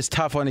parent is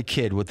tough on a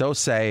kid, what they'll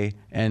say,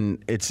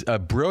 and it's a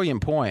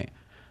brilliant point,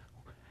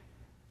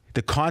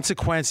 the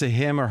consequence of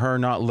him or her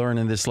not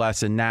learning this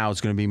lesson now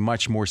is going to be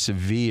much more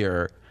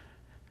severe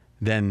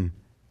than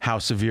how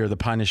severe the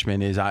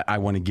punishment is I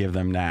want to give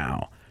them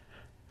now.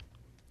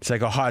 It's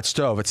like a hot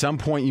stove. At some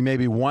point, you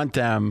maybe want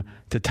them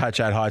to touch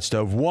that hot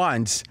stove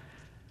once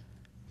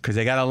because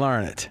they got to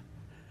learn it.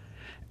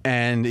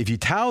 And if you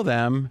tell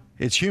them,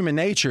 it's human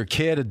nature,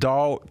 kid,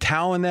 adult,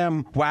 telling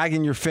them,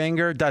 wagging your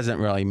finger doesn't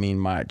really mean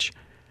much.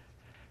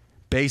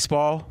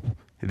 Baseball,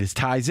 this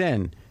ties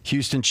in.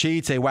 Houston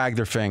cheats, they wag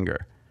their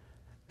finger.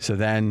 So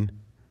then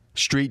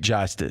street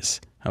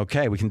justice.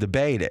 Okay, we can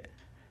debate it.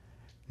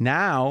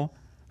 Now,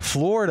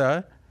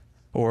 Florida,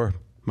 or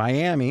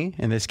Miami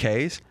in this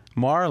case,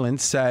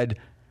 Marlins said,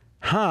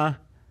 we're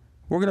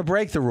going to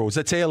break the rules.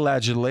 Let's say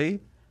allegedly.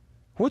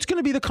 What's going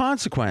to be the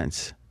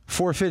consequence?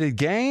 Forfeited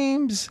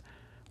games?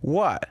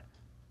 What?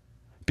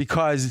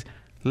 Because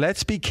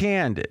let's be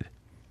candid.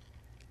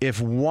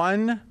 If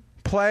one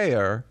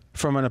player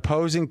from an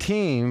opposing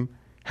team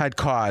had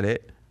caught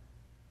it,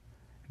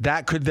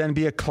 that could then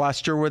be a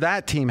cluster where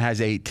that team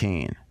has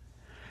 18.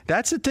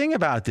 That's the thing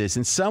about this.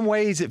 In some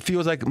ways, it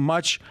feels like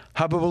much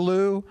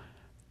hubbubaloo.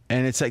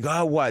 And it's like,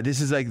 what?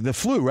 This is like the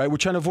flu, right? We're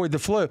trying to avoid the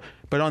flu.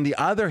 But on the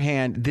other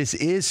hand, this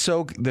is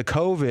the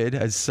COVID,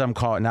 as some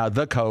call it now,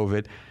 the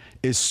COVID,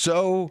 is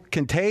so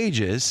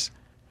contagious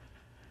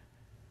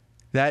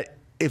that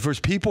if there's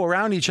people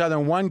around each other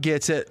and one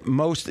gets it,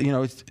 many's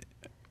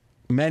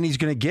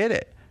going to get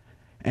it.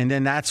 And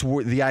then that's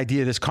where the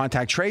idea of this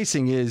contact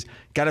tracing is,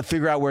 got to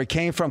figure out where it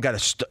came from, got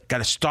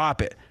to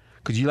stop it.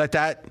 Because you let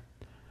that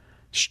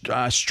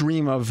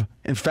stream of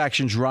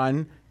infections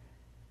run.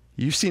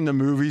 You've seen the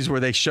movies where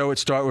they show it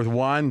start with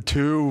 1,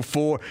 2,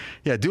 4.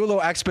 Yeah, do a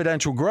little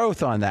exponential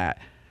growth on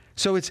that.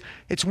 So it's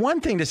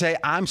one thing to say,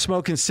 I'm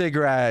smoking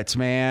cigarettes,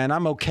 man.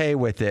 I'm okay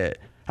with it.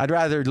 I'd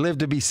rather live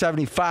to be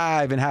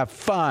 75 and have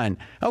fun.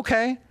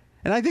 Okay.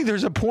 And I think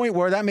there's a point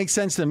where that makes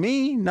sense to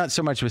me, not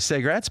so much with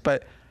cigarettes,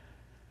 but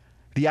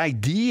The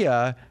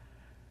idea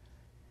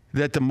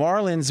that the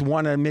Marlins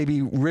want to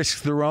maybe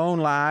risk their own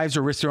lives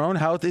or risk their own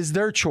health is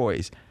their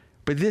choice.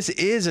 But this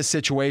is a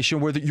situation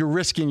where you're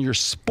risking your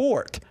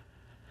sport.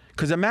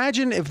 Because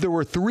imagine if there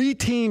were 3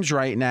 teams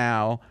right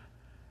now,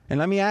 and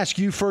let me ask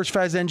you first,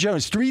 Fez, then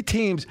Jones, 3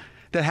 teams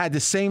that had the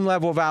same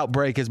level of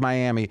outbreak as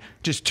Miami,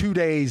 just 2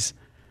 days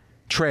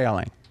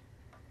trailing.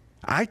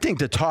 I think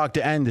the talk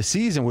to end the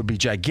season would be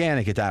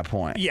gigantic at that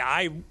point. Yeah,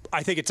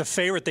 I think it's a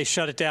favorite they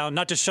shut it down.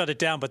 Not just shut it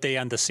down, but they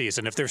end the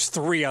season if there's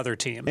 3 other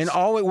teams. And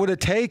all it would have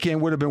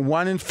taken would have been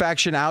one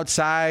infection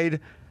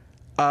outside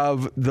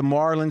of the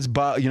Marlins,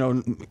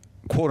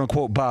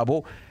 quote-unquote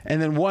bubble,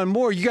 and then one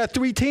more. You got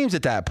 3 teams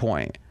at that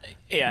point.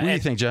 Yeah, what do you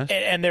think, Jeff?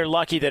 And they're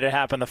lucky that it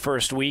happened the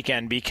first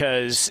weekend,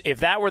 because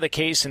if that were the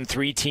case and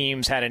 3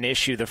 teams had an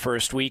issue the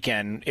first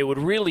weekend, it would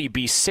really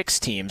be 6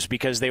 teams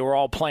because they were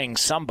all playing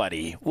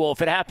somebody. Well,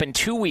 if it happened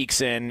 2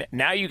 weeks in,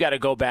 now you got to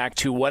go back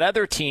to what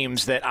other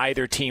teams that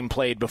either team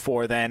played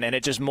before then, and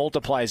it just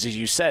multiplies, as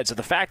you said. So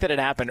the fact that it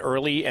happened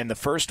early in the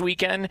first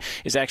weekend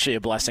is actually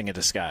a blessing in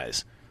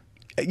disguise.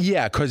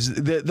 Yeah, because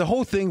the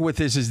whole thing with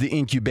this is the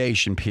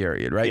incubation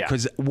period, right?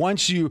 Because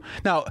once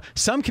now,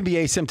 some can be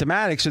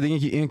asymptomatic, so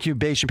the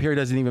incubation period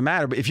doesn't even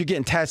matter. But if you're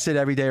getting tested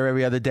every day or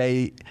every other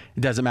day, it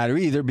doesn't matter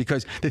either,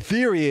 because the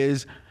theory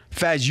is,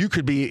 Fez, you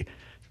could be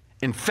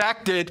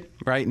infected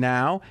right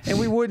now, and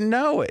we wouldn't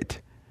know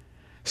it.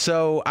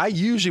 So I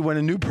usually, when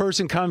a new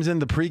person comes in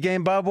the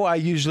pregame bubble, I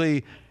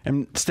usually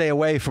stay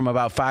away from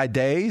about 5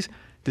 days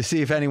to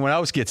see if anyone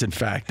else gets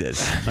infected.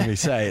 Let me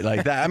say it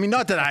like that. I mean,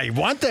 not that I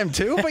want them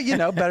to, but,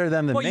 better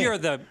them than me. Well, you're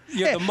the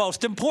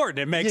most important.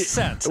 It makes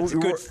sense. It's a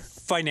good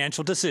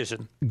financial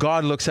decision.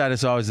 God looks at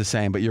us always the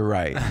same, but you're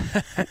right.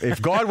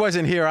 If God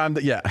wasn't here,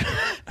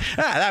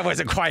 that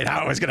wasn't quite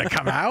how it was going to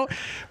come out.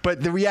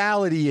 But the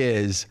reality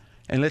is,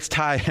 and let's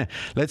tie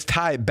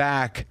it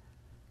back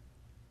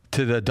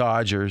to the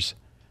Dodgers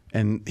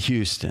and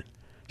Houston.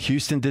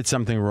 Houston did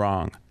something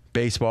wrong.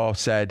 Baseball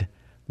said,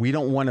 we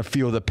don't want to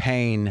feel the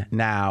pain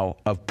now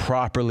of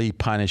properly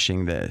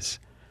punishing this,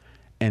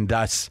 and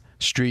thus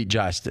street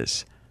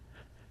justice.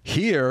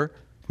 Here,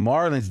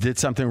 Marlins did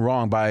something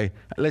wrong by,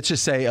 let's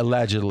just say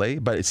allegedly,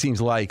 but it seems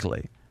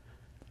likely.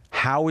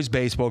 How is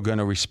baseball going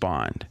to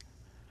respond?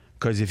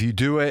 Because if you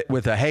do it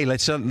with hey,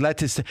 let's let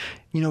this,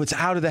 it's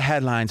out of the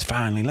headlines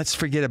finally, let's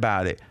forget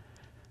about it.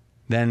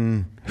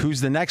 Then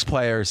who's the next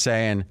player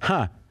saying,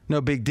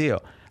 no big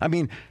deal? I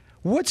mean,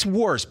 what's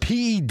worse,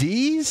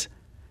 PEDs?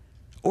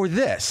 Or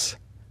this?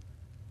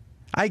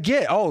 I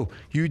get,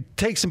 you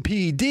take some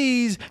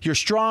PEDs, you're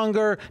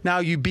stronger, now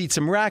you beat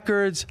some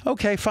records.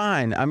 Okay,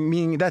 fine. I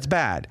mean, that's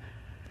bad.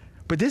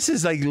 But this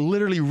is like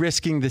literally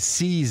risking the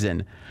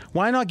season.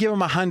 Why not give them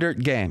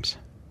 100 games?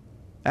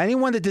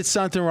 Anyone that did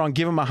something wrong,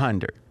 give them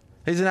 100.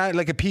 Isn't that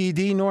like a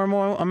PED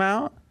normal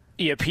amount?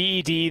 Yeah,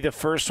 PED, the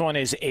first one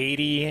is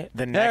 80.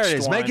 The next there it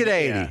is. one, make it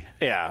 80.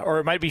 Yeah, or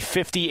it might be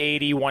 50,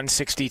 80,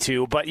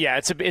 162. But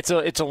yeah,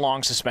 it's a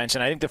long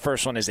suspension. I think the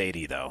first one is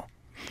 80 though.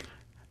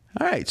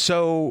 All right,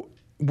 so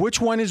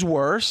which one is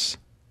worse?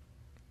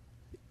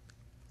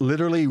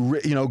 Literally,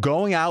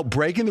 going out,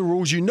 breaking the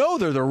rules.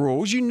 They're the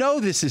rules.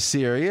 This is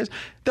serious.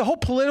 The whole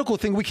political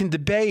thing, we can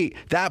debate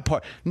that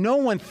part. No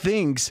one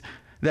thinks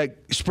that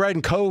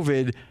spreading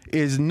COVID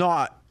is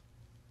not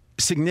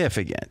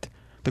significant.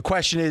 The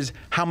question is,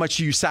 how much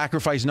do you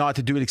sacrifice not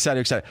to do it, et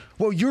cetera, et cetera?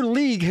 Well, your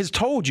league has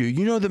told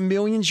you, the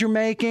millions you're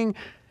making,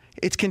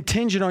 it's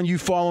contingent on you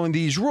following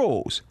these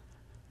rules.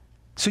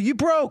 So you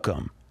broke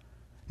them.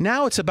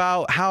 Now it's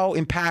about how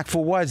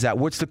impactful was that?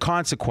 What's the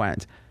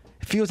consequence?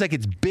 It feels like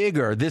it's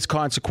bigger, this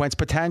consequence,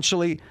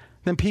 potentially,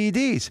 than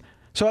PEDs.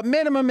 So at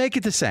minimum, make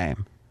it the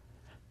same.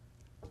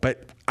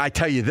 But I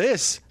tell you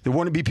this, there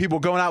wouldn't be people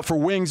going out for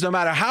wings no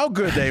matter how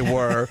good they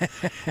were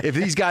if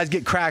these guys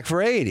get cracked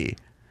for 80.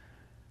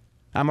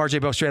 I'm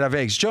RJ Bell, straight out of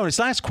Vegas. Jonas,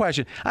 last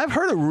question. I've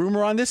heard a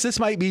rumor on this. This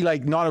might be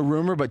like not a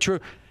rumor, but true.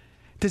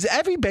 Does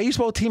every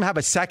baseball team have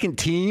a second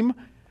team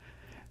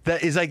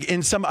that is like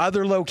in some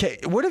other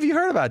location? What have you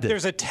heard about this?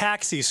 There's a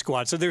taxi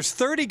squad. So there's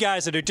 30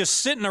 guys that are just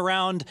sitting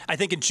around, I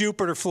think, in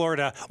Jupiter,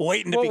 Florida,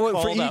 waiting to be called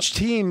up. For each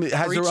team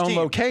has their own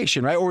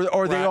location, right? Or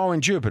are they all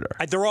in Jupiter?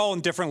 They're all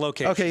in different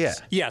locations. Okay, yeah.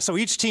 Yeah, so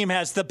each team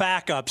has the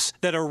backups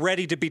that are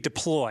ready to be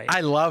deployed.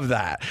 I love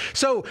that.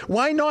 So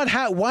why not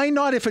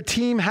if a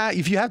team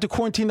if you have to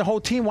quarantine the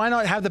whole team, why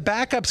not have the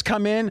backups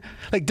come in?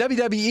 Like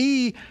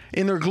WWE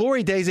in their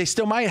glory days, they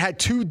still might have had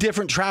 2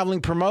 different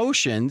traveling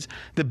promotions.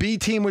 The B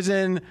team was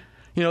in,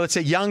 let's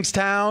say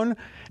Youngstown,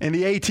 and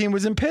the A team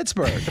was in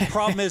Pittsburgh. The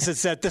problem is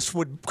that this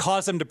would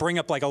cause them to bring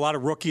up like a lot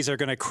of rookies are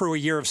going to accrue a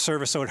year of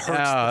service, so it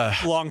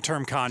hurts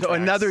long-term contracts. So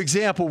another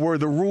example where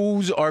the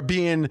rules are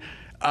being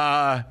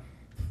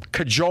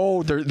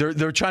cajoled,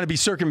 they're trying to be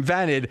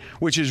circumvented,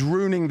 which is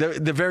ruining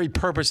the very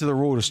purpose of the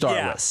rule to start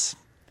with. Yes.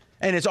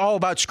 And it's all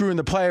about screwing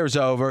the players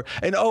over.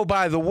 And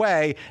by the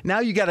way,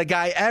 now you got a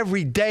guy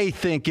every day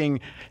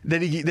thinking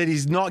that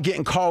he's not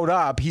getting called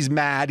up. He's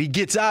mad. He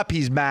gets up.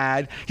 He's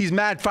mad. He's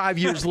mad 5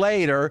 years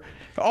later.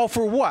 All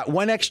for what?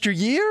 1 extra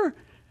year?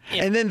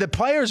 Yeah. And then the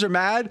players are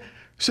mad,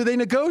 so they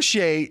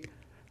negotiate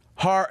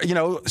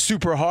hard,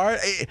 super hard.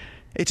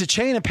 It's a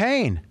chain of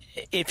pain.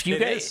 If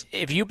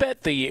you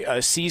bet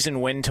the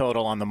season win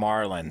total on the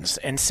Marlins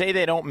and say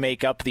they don't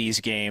make up these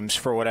games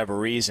for whatever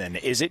reason,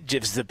 is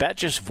the bet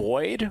just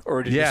void?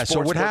 Or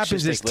So what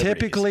happens is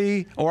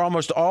typically or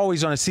almost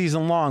always on a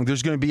season long,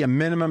 there's going to be a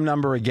minimum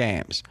number of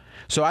games.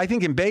 So I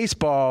think in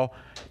baseball,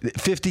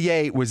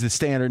 58 was the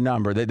standard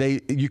number. That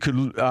you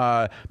could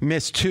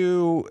miss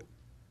 2.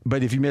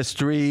 But if you missed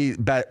 3,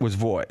 bet was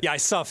void. Yeah, I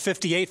saw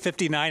 58,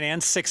 59,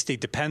 and 60.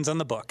 Depends on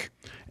the book.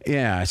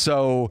 Yeah,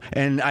 so,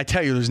 and I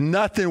tell you, there's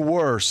nothing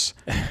worse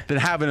than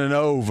having an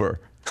over.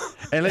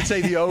 And let's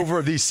say the over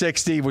of these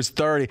 60 was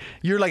 30.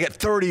 You're like at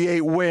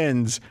 38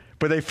 wins,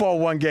 but they fall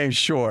 1 game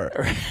short.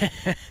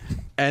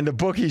 And the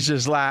bookies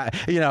just and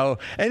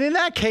in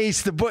that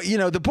case, the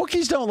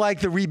bookies don't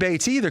like the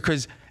rebates either,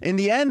 because in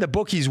the end, the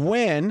bookies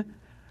win,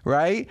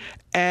 right?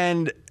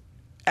 And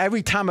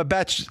every time a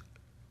bet's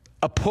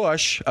a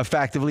push,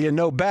 effectively, a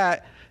no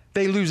bet,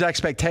 they lose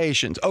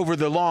expectations over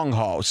the long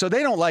haul. So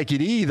they don't like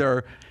it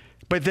either,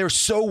 but they're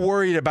so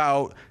worried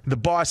about the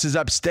bosses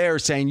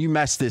upstairs saying you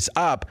messed this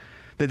up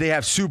that they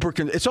have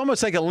it's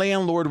almost like a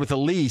landlord with a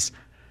lease.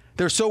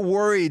 They're so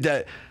worried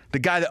that the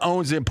guy that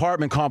owns the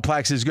apartment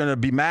complex is going to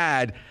be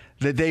mad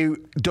that they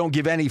don't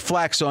give any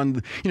flex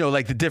on,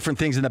 like the different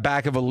things in the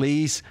back of a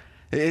lease.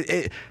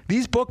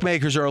 These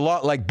bookmakers are a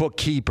lot like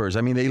bookkeepers.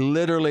 I mean, they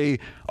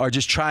literally are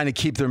just trying to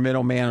keep their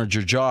middle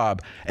manager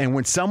job. And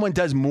when someone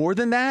does more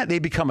than that, they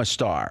become a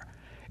star.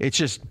 It's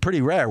just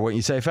pretty rare, wouldn't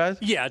you say, Fez?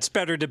 Yeah, it's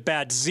better to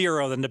bat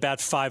 0 than to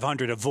bat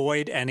 500.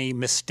 Avoid any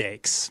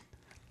mistakes.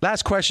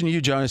 Last question to you,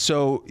 Jonas.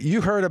 So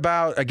you heard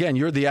about, again,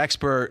 you're the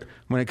expert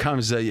when it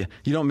comes to, you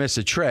don't miss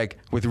a trick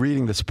with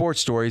reading the sports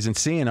stories and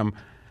seeing them.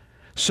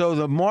 So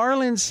the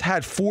Marlins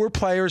had 4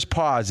 players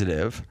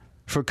positive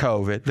for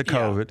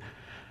COVID,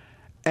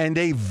 and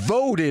they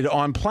voted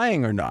on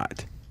playing or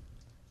not.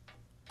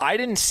 I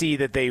didn't see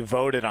that they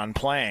voted on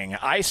playing.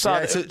 I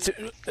saw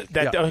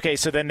Okay,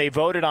 so then they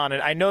voted on it.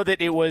 I know that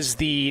it was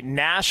the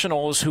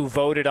Nationals who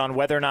voted on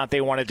whether or not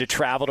they wanted to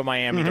travel to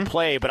Miami to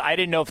play, but I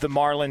didn't know if the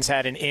Marlins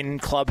had an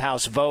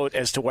in-clubhouse vote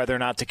as to whether or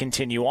not to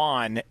continue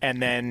on,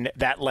 and then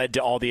that led to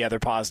all the other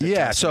positive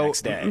tests the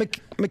next day.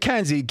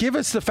 Mackenzie, give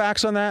us the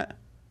facts on that.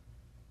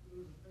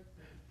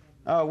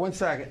 Oh, 1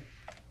 second.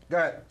 Go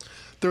ahead.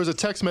 There was a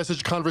text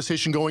message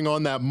conversation going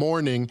on that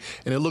morning,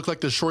 and it looked like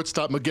the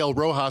shortstop Miguel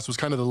Rojas was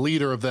kind of the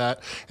leader of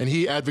that, and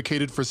he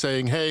advocated for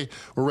saying, hey,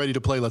 we're ready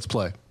to play, let's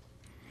play.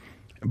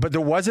 But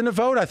there wasn't a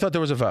vote? I thought there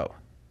was a vote.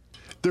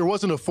 There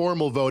wasn't a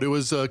formal vote. It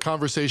was a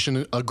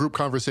conversation, a group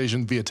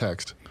conversation via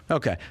text.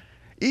 Okay.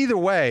 Either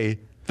way,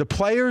 the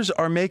players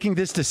are making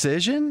this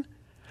decision?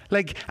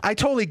 Like, I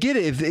totally get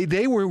it. If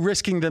they were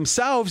risking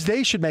themselves,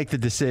 they should make the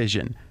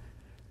decision.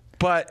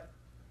 But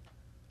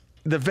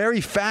the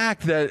very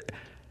fact that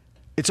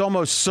it's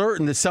almost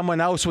certain that someone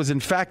else was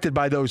infected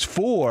by those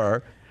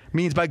 4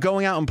 means by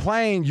going out and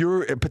playing,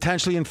 you're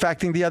potentially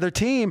infecting the other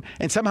team.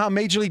 And somehow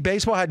Major League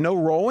Baseball had no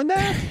role in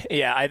that?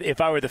 Yeah,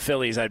 if I were the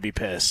Phillies, I'd be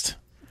pissed.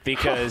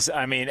 Because,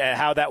 I mean,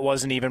 how that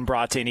wasn't even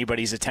brought to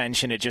anybody's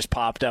attention. It just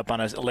popped up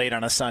late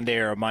on a Sunday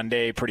or a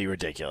Monday. Pretty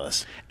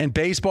ridiculous. And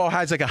baseball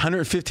has like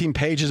 115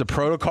 pages of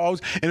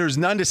protocols, and there's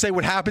none to say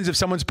what happens if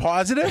someone's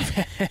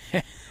positive?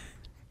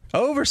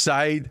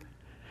 Oversight.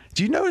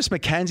 Do you notice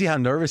Mackenzie, how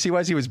nervous he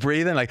was? He was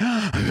breathing like,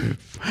 I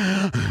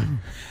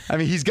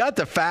mean, he's got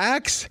the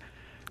facts,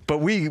 but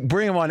we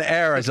bring him on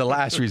air as a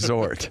last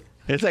resort.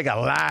 It's like a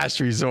last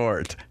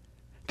resort.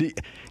 You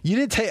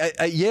didn't take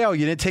at Yale.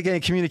 You didn't take any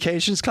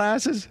communications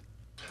classes?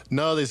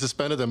 No, they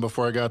suspended them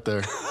before I got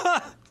there.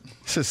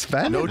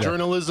 Suspended? No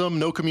journalism,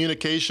 no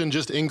communication,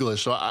 just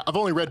English. So I've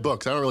only read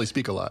books. I don't really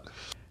speak a lot.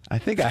 I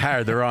think I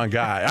hired the wrong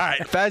guy. All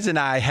right, Fez and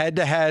I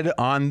head-to-head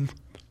on,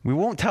 we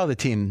won't tell the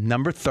team,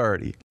 number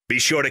 30. Be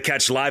sure to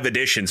catch live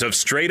editions of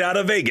Straight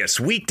Outta Vegas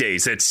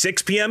weekdays at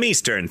 6 p.m.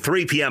 Eastern,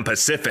 3 p.m.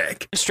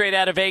 Pacific. Straight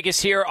Outta Vegas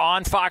here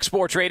on Fox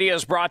Sports Radio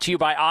is brought to you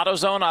by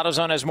AutoZone.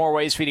 AutoZone has more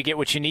ways for you to get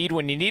what you need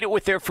when you need it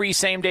with their free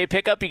same-day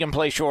pickup. You can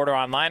place your order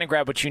online and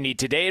grab what you need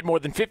today at more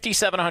than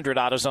 5,700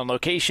 AutoZone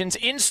locations,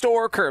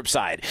 in-store or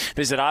curbside.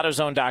 Visit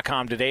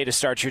AutoZone.com today to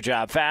start your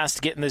job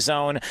fast. Get in the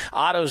zone.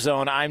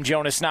 AutoZone, I'm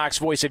Jonas Knox,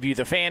 voice of you,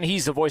 the fan.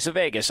 He's the voice of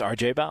Vegas,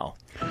 RJ Bell.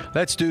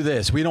 Let's do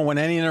this. We don't want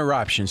any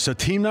interruptions. So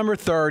team number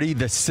 30,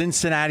 the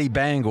Cincinnati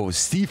Bengals,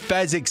 Steve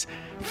Fezzik's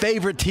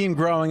favorite team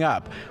growing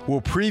up.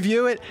 We'll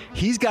preview it.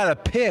 He's got a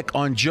pick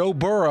on Joe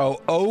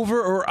Burrow over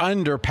or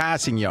under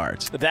passing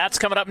yards. That's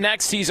coming up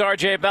next. He's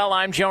RJ Bell.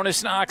 I'm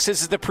Jonas Knox.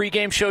 This is the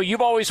pregame show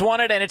you've always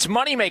wanted, and it's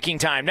money-making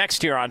time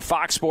next year on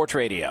Fox Sports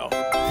Radio.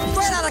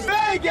 Straight Outta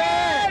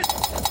Vegas!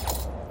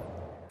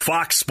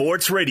 Fox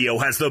Sports Radio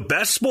has the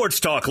best sports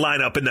talk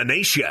lineup in the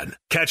nation.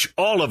 Catch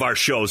all of our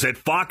shows at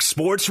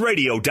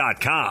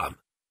foxsportsradio.com.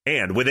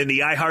 And within the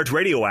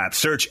iHeartRadio app,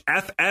 search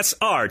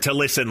FSR to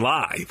listen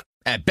live.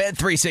 At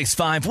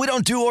Bet365, we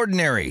don't do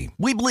ordinary.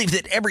 We believe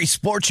that every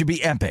sport should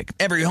be epic.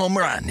 Every home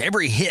run,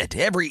 every hit,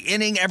 every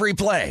inning, every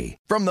play.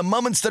 From the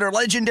moments that are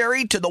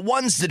legendary to the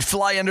ones that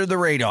fly under the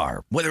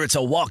radar. Whether it's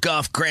a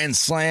walk-off grand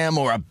slam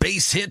or a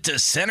base hit to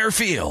center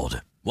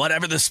field.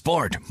 Whatever the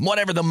sport,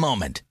 whatever the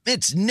moment,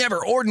 it's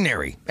never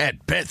ordinary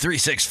at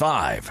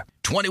Bet365.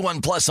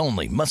 21 plus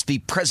only. Must be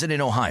present in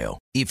Ohio.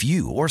 If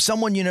you or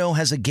someone you know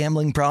has a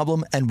gambling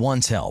problem and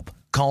wants help,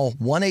 call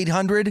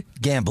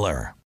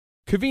 1-800-GAMBLER.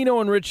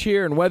 Covino and Rich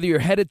here, and whether you're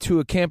headed to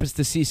a campus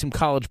to see some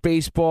college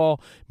baseball,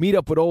 meet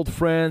up with old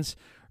friends,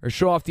 or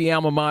show off the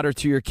alma mater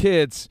to your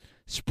kids,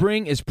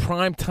 spring is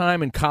prime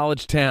time in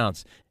college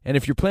towns. And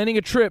if you're planning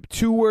a trip,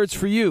 2 words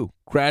for you: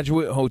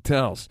 Graduate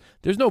Hotels.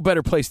 There's no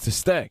better place to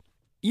stay.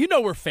 You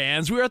know we're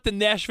fans. We were at the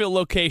Nashville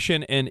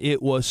location, and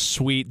it was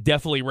sweet.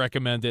 Definitely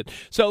recommend it.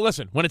 So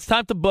listen, when it's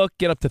time to book,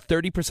 get up to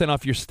 30%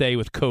 off your stay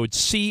with code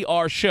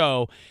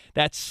CRSHOW.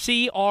 That's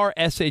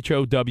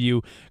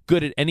CRSHOW.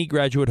 Good at any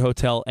Graduate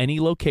Hotel, any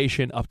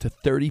location, up to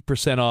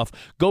 30% off.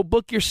 Go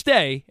book your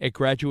stay at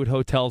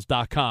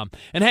graduatehotels.com.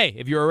 And hey,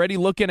 if you're already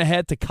looking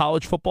ahead to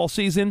college football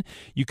season,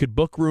 you could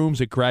book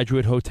rooms at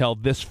Graduate Hotel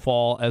this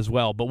fall as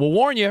well. But we'll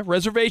warn you,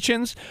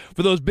 reservations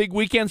for those big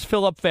weekends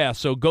fill up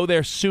fast, so go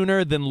there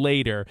sooner than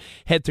later.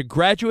 Head to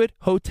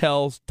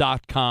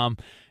graduatehotels.com.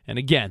 And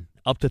again,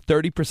 up to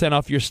 30%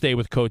 off your stay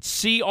with code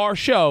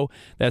CRSHOW.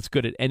 That's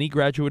good at any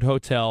Graduate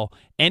Hotel,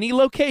 any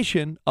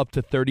location, up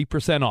to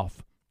 30%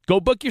 off.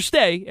 Go book your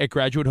stay at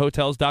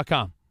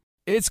graduatehotels.com.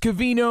 It's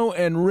Covino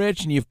and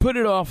Rich, and you've put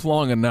it off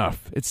long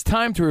enough. It's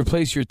time to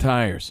replace your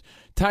tires.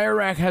 Tire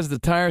Rack has the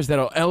tires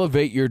that'll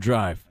elevate your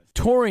drive.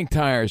 Touring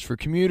tires for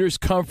commuters'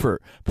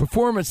 comfort,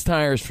 performance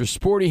tires for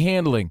sporty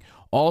handling,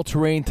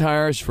 all-terrain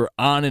tires for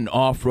on- and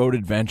off-road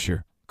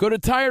adventure. Go to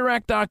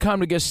TireRack.com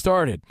to get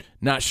started.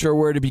 Not sure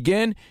where to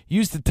begin?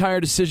 Use the Tire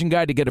Decision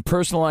Guide to get a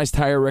personalized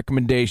tire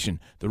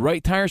recommendation. The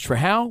right tires for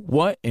how,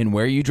 what, and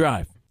where you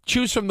drive.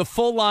 Choose from the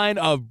full line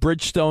of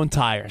Bridgestone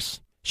tires.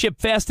 Ship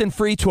fast and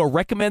free to a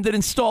recommended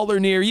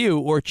installer near you,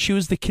 or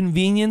choose the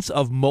convenience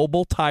of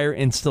mobile tire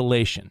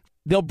installation.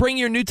 They'll bring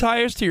your new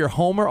tires to your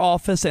home or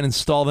office and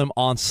install them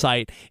on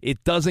site.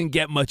 It doesn't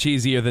get much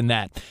easier than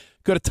that.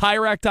 Go to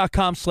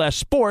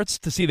TireRack.com/sports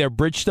to see their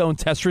Bridgestone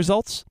test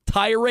results,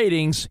 tire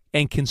ratings,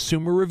 and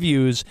consumer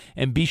reviews,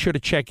 and be sure to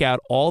check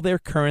out all their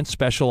current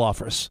special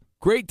offers.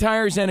 Great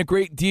tires and a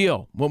great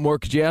deal. What more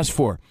could you ask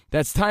for?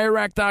 That's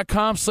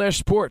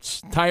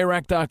TireRack.com/sports.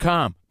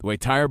 TireRack.com, the way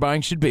tire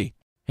buying should be.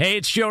 Hey,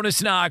 it's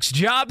Jonas Knox.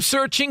 Job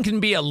searching can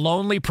be a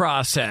lonely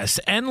process.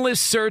 Endless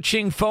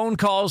searching, phone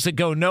calls that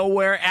go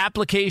nowhere,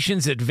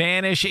 applications that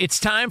vanish. It's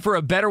time for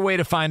a better way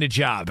to find a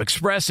job.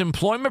 Express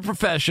Employment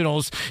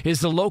Professionals is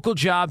the local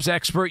jobs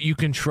expert you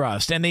can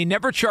trust, and they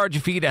never charge a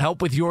fee to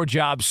help with your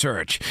job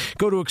search.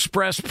 Go to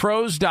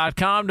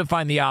expresspros.com to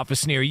find the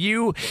office near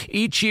you.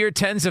 Each year,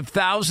 tens of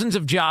thousands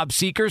of job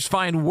seekers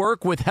find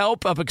work with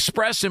help of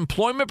Express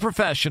Employment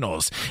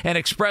Professionals, and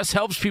Express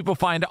helps people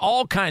find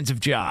all kinds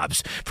of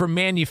jobs, from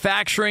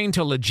manufacturing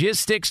to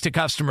logistics to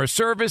customer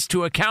service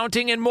to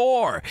accounting and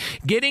more.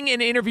 Getting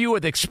an interview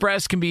with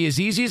Express can be as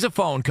easy as a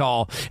phone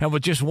call, and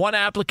with just one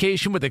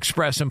application with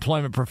Express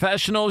Employment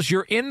Professionals,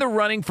 you're in the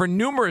running for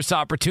numerous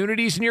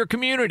opportunities in your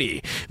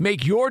community.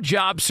 Make your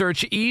job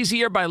search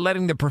easier by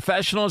letting the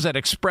professionals at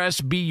Express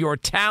be your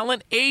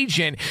talent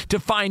agent to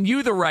find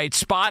you the right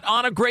spot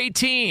on a great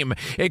team.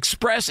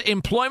 Express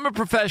Employment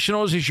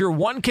Professionals is your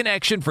one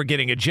connection for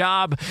getting a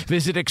job.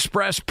 Visit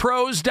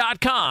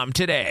expresspros.com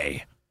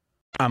today.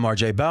 I'm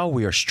RJ Bell.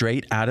 We are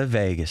straight out of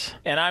Vegas.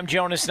 And I'm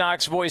Jonas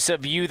Knox, voice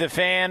of You, the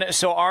Fan.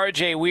 So,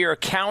 RJ, we are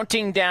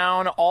counting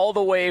down all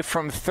the way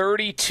from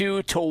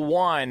 32 to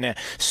 1,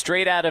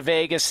 straight out of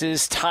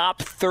Vegas's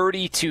top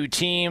 32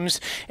 teams.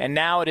 And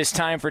now it is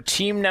time for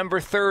team number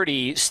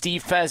 30,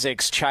 Steve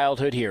Fezzik's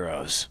childhood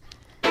heroes.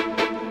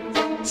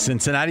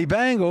 Cincinnati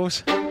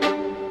Bengals.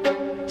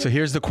 So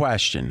here's the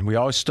question. We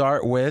always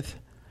start with,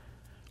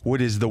 what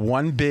is the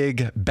one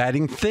big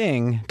betting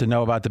thing to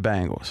know about the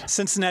Bengals?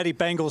 Cincinnati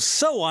Bengals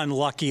so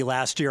unlucky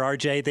last year,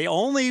 RJ. They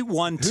only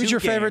won 2 games. Who's your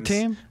favorite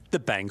team? The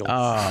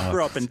Bengals.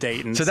 Grew up in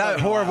Dayton. So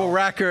that horrible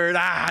record.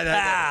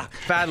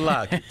 Bad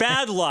luck.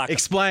 Bad luck.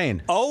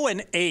 Explain.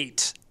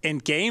 0-8 in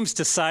games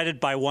decided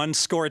by one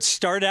score. It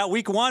started out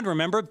week 1.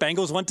 Remember,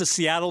 Bengals went to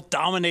Seattle,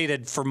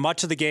 dominated for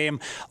much of the game,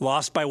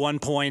 lost by 1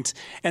 point.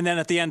 And then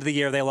at the end of the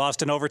year, they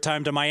lost in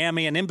overtime to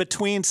Miami. And in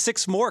between,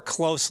 6 more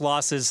close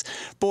losses.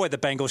 Boy, the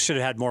Bengals should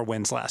have had more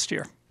wins last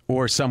year.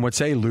 Or some would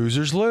say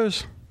losers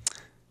lose.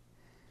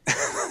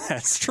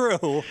 That's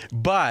true.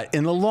 But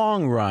in the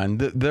long run,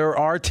 there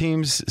are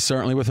teams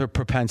certainly with a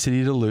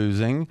propensity to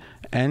losing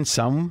and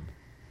some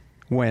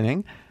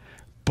winning.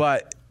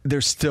 But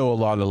there's still a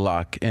lot of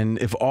luck. And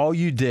if all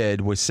you did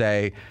was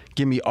say,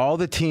 give me all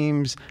the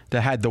teams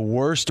that had the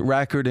worst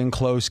record in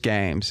close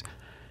games,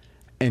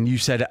 and you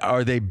said,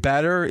 are they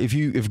better?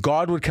 If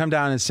God would come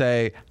down and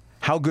say,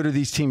 how good are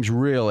these teams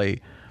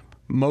really?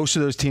 Most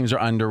of those teams are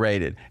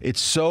underrated.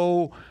 It's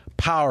so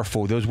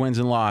powerful, those wins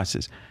and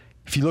losses.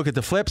 If you look at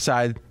the flip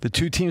side, the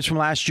 2 teams from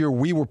last year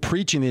we were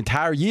preaching the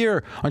entire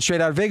year on Straight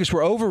Out of Vegas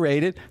were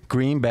overrated.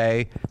 Green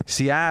Bay,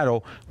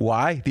 Seattle.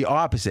 Why? The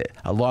opposite.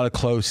 A lot of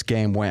close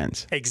game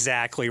wins.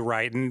 Exactly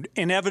right. And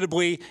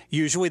inevitably,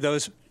 usually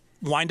those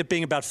wind up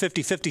being about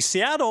 50-50.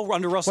 Seattle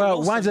under Russell Well, it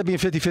Wilson. winds up being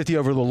 50-50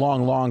 over the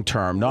long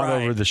term, not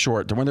Right. over the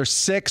short term. When they're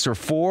 6 or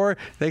 4,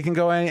 they can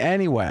go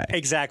anyway.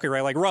 Exactly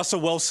right. Like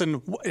Russell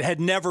Wilson had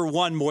never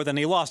won more than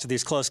he lost at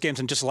these close games,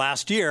 and just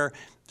last year,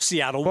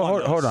 Seattle won.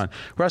 Well, hold on.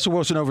 Russell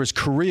Wilson over his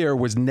career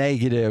was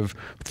negative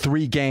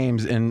 3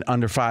 games in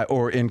under 5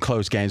 or in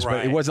close games, but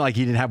Right. it wasn't like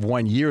he didn't have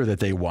 1 year that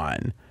they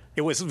won.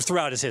 It was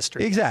throughout his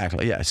history.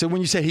 Exactly, yeah. So when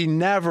you say he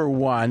never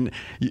won,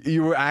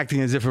 you were acting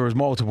as if it was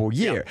multiple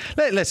years.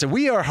 Listen,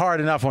 we are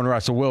hard enough on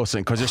Russell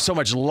Wilson because there's so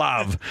much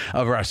love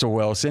of Russell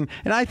Wilson,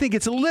 and I think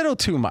it's a little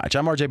too much.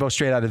 I'm RJ Bo,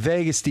 straight out of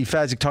Vegas. Steve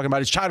Fezzik talking about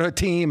his childhood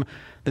team,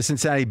 the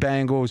Cincinnati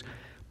Bengals.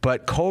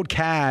 But cold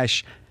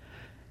cash,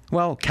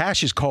 well,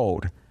 cash is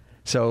cold.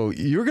 So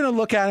you're going to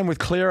look at him with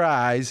clear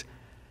eyes.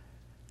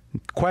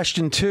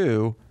 Question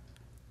 2,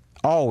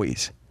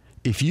 always.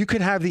 If you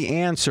could have the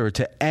answer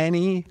to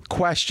any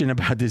question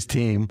about this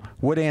team,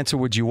 what answer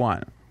would you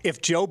want?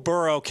 If Joe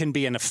Burrow can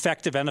be an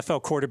effective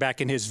NFL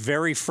quarterback in his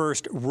very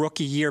first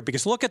rookie year,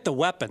 because look at the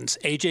weapons.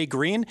 A.J.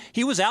 Green,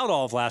 he was out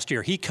all of last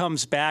year. He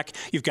comes back.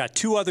 You've got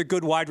 2 other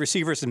good wide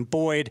receivers in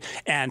Boyd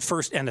and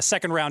a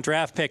second-round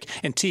draft pick,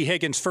 and T.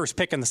 Higgins, first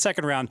pick in the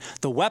second round.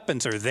 The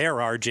weapons are there,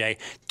 RJ.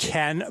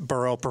 Can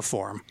Burrow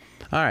perform?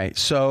 All right,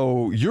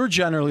 so you're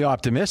generally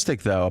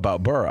optimistic, though,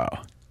 about Burrow.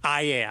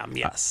 I am,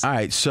 yes. All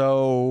right,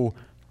 so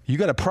you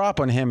got a prop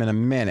on him in a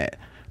minute.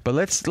 But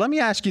let me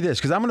ask you this,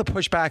 because I'm going to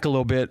push back a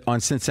little bit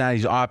on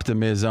Cincinnati's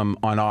optimism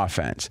on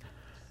offense.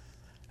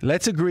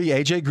 Let's agree,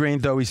 A.J. Green,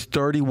 though he's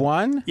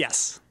 31.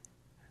 Yes.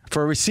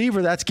 For a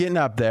receiver, that's getting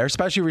up there,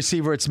 especially a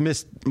receiver it's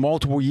missed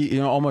multiple,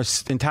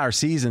 almost entire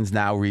seasons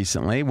now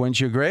recently. Wouldn't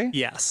you agree?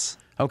 Yes.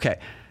 Okay.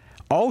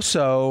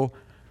 Also,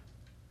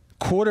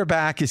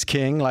 quarterback is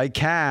king, like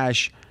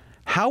cash.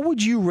 How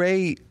would you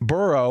rate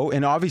Burrow,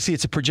 and obviously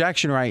it's a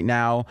projection right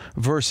now,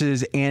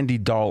 versus Andy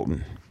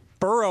Dalton?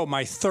 Burrow,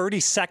 my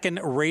 32nd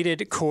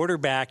rated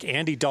quarterback.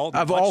 Andy Dalton.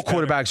 Of all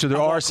quarterbacks, so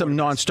there are some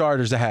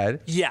non-starters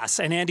ahead. Yes,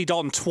 and Andy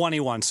Dalton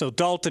 21, so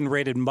Dalton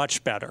rated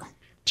much better.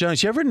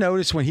 Jonas, you ever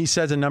notice when he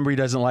says a number he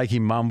doesn't like, he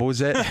mumbles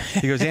it?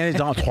 He goes, Andy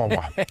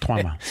Dalton,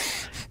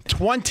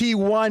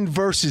 21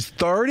 versus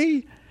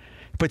 30?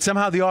 But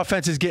somehow the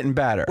offense is getting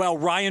better. Well,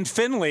 Ryan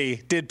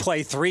Finley did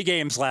play 3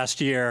 games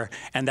last year,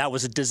 and that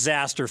was a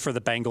disaster for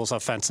the Bengals'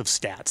 offensive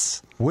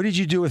stats. What did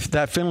you do with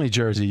that Finley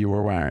jersey you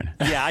were wearing?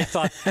 Yeah, I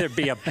thought there'd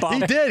be a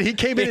bump. He did. He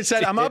came in and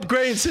said, I'm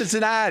upgrading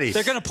Cincinnati.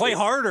 They're going to play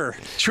harder.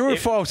 True or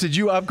false, did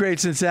you upgrade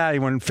Cincinnati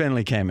when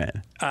Finley came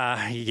in?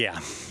 Yeah.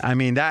 I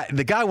mean,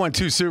 the guy won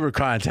 2 Super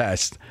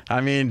contests.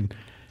 I mean,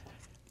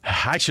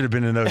 I should have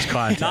been in those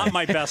contests. Not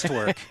my best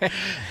work.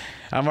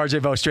 I'm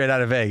RJ Bo, straight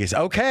out of Vegas.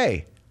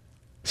 Okay.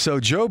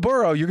 So Joe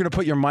Burrow, you're going to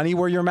put your money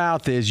where your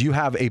mouth is. You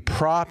have a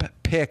prop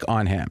pick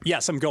on him.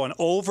 Yes, I'm going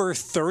over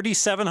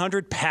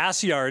 3,700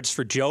 pass yards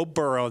for Joe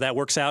Burrow. That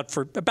works out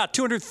for about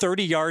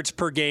 230 yards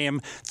per game,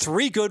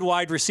 3 good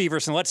wide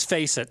receivers. And let's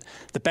face it,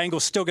 the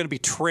Bengals still going to be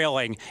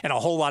trailing in a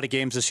whole lot of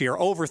games this year.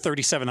 Over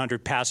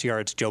 3,700 pass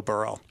yards, Joe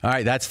Burrow. All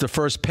right, that's the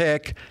first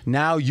pick.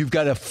 Now you've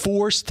got a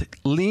forced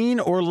lean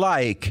or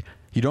like.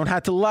 You don't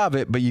have to love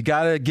it, but you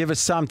got to give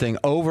us something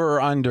over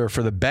or under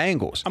for the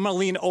Bengals. I'm going to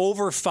lean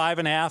over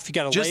 5.5. You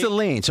got to just a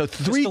lean. So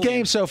 3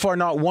 games so far,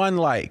 not one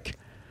like.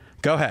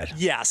 Go ahead.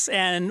 Yes,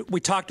 and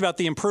we talked about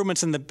the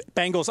improvements in the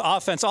Bengals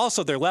offense.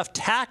 Also, their left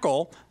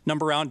tackle,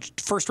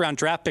 first-round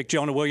draft pick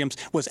Jonah Williams,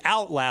 was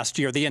out last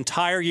year, the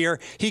entire year.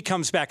 He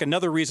comes back,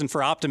 another reason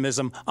for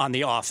optimism on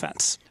the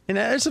offense. And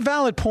it's a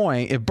valid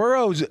point. If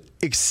Burrows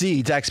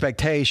exceeds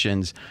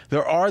expectations,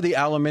 there are the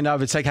element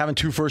of it's like having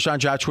 2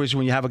 first-round draft choices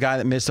when you have a guy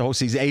that missed the whole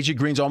season. A.J.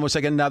 Green's almost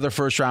like another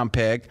first-round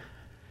pick.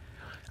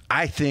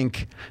 I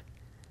think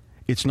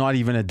it's not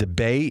even a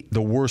debate.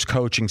 The worst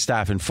coaching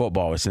staff in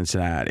football is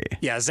Cincinnati.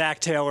 Yeah, Zach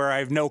Taylor, I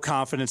have no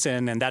confidence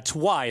in, and that's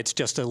why it's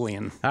just a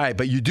lean. All right,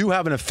 but you do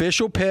have an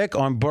official pick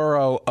on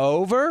Burrow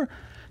over.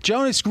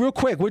 Jonas, real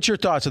quick, what's your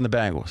thoughts on the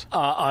Bengals?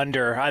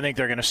 Under. I think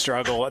they're going to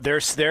struggle.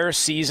 Their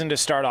season to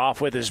start off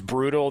with is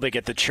brutal. They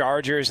get the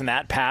Chargers and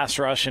that pass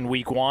rush in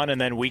week 1,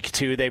 and then week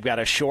 2 they've got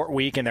a short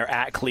week and they're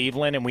at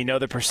Cleveland, and we know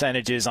the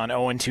percentages on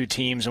 0-2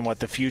 teams and what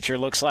the future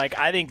looks like.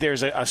 I think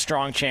there's a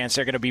strong chance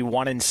they're going to be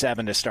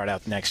 1-7 to start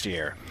out next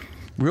year.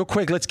 Real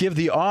quick, let's give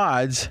the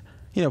odds.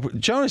 You know,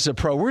 Jonas is a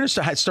pro. We're going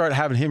to start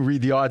having him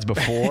read the odds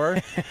before.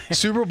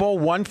 Super Bowl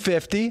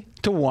 150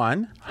 to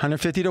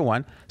 150 to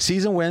 1.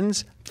 Season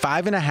wins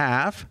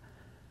 5.5.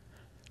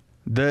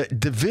 The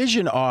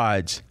division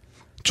odds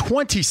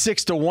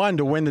 26 to 1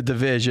 to win the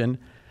division.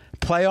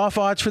 Playoff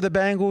odds for the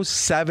Bengals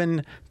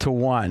 7 to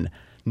 1.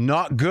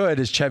 Not good,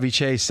 as Chevy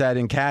Chase said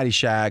in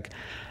Caddyshack.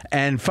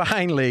 And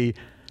finally,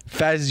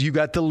 Fez, you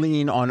got the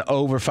lean on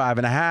over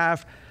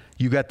 5.5.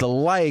 You got the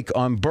like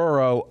on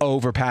Burrow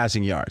over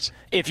passing yards.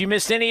 If you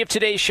missed any of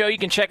today's show, you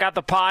can check out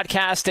the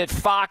podcast at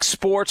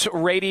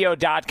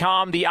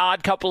foxsportsradio.com. The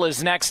Odd Couple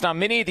is next on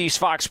many of these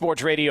Fox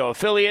Sports Radio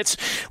affiliates.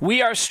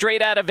 We are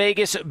straight out of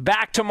Vegas,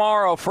 back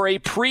tomorrow for a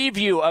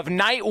preview of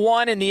Night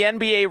 1 in the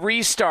NBA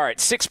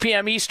restart, 6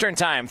 p.m. Eastern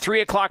Time,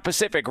 3 o'clock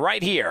Pacific,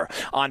 right here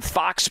on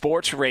Fox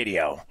Sports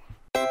Radio.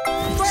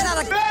 Straight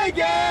out of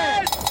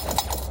Vegas!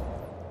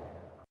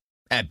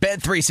 At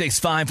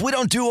Bet365, we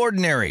don't do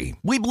ordinary.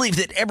 We believe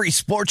that every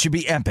sport should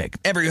be epic.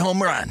 Every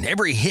home run,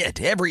 every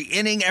hit, every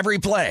inning, every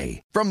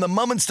play. From the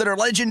moments that are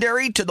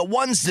legendary to the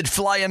ones that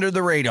fly under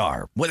the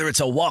radar. Whether it's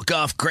a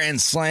walk-off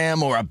grand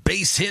slam or a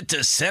base hit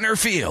to center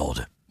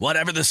field.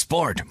 Whatever the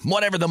sport,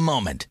 whatever the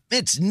moment.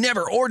 It's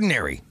never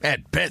ordinary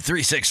at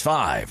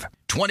Bet365.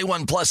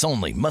 21 plus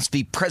only. Must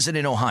be present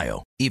in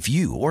Ohio. If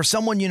you or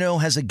someone you know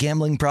has a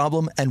gambling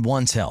problem and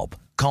wants help,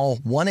 call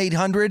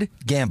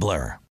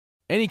 1-800-GAMBLER.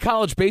 Any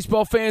college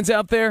baseball fans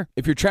out there?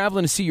 If you're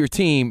traveling to see your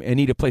team and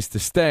need a place to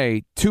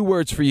stay, 2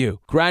 words for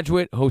you: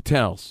 Graduate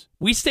Hotels.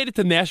 We stayed at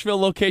the Nashville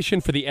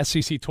location for the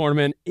SEC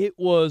tournament. It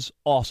was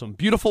awesome.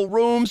 Beautiful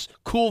rooms,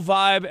 cool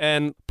vibe,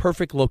 and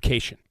perfect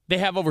location. They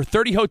have over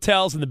 30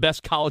 hotels in the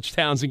best college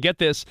towns, and get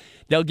this,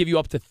 they'll give you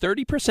up to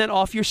 30%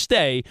 off your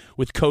stay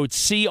with code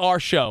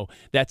CRSHOW.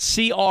 That's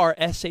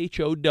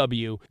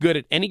CRSHOW. Good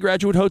at any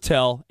Graduate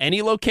Hotel,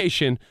 any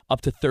location,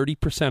 up to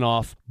 30%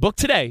 off. Book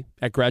today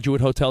at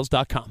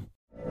graduatehotels.com.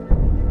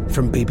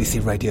 From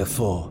BBC Radio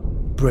 4,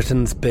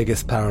 Britain's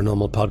biggest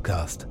paranormal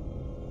podcast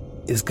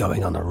is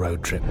going on a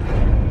road trip.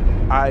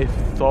 I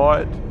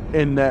thought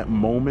in that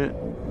moment,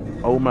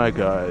 oh my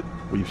God,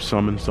 we've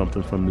summoned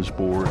something from this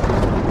board.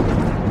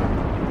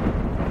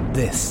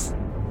 This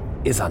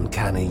is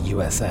Uncanny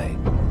USA.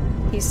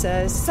 He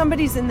says,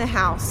 somebody's in the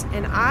house,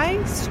 and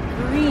I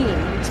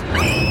screamed.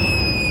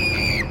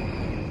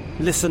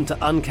 Listen to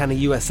Uncanny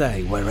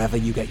USA wherever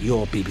you get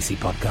your BBC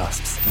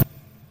podcasts,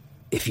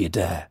 if you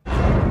dare.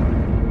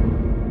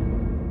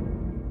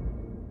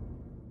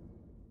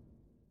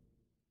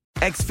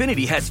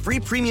 Xfinity has free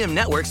premium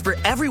networks for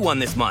everyone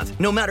this month,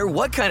 no matter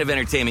what kind of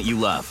entertainment you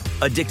love.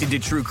 Addicted to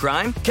true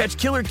crime? Catch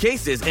killer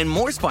cases and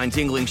more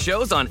spine-tingling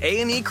shows on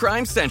A&E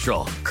Crime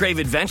Central. Crave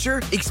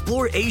adventure?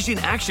 Explore Asian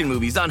action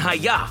movies on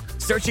Hi-YAH.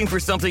 Searching for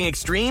something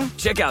extreme?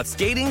 Check out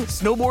skating,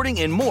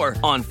 snowboarding, and more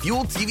on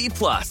Fuel TV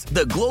Plus,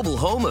 the global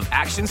home of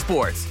action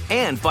sports.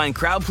 And find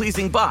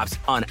crowd-pleasing bops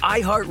on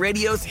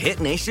iHeartRadio's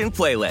Hit Nation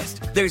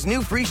playlist. There's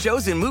new free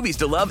shows and movies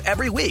to love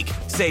every week.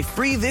 Say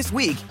free this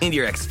week in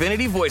your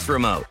Xfinity voice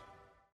remote.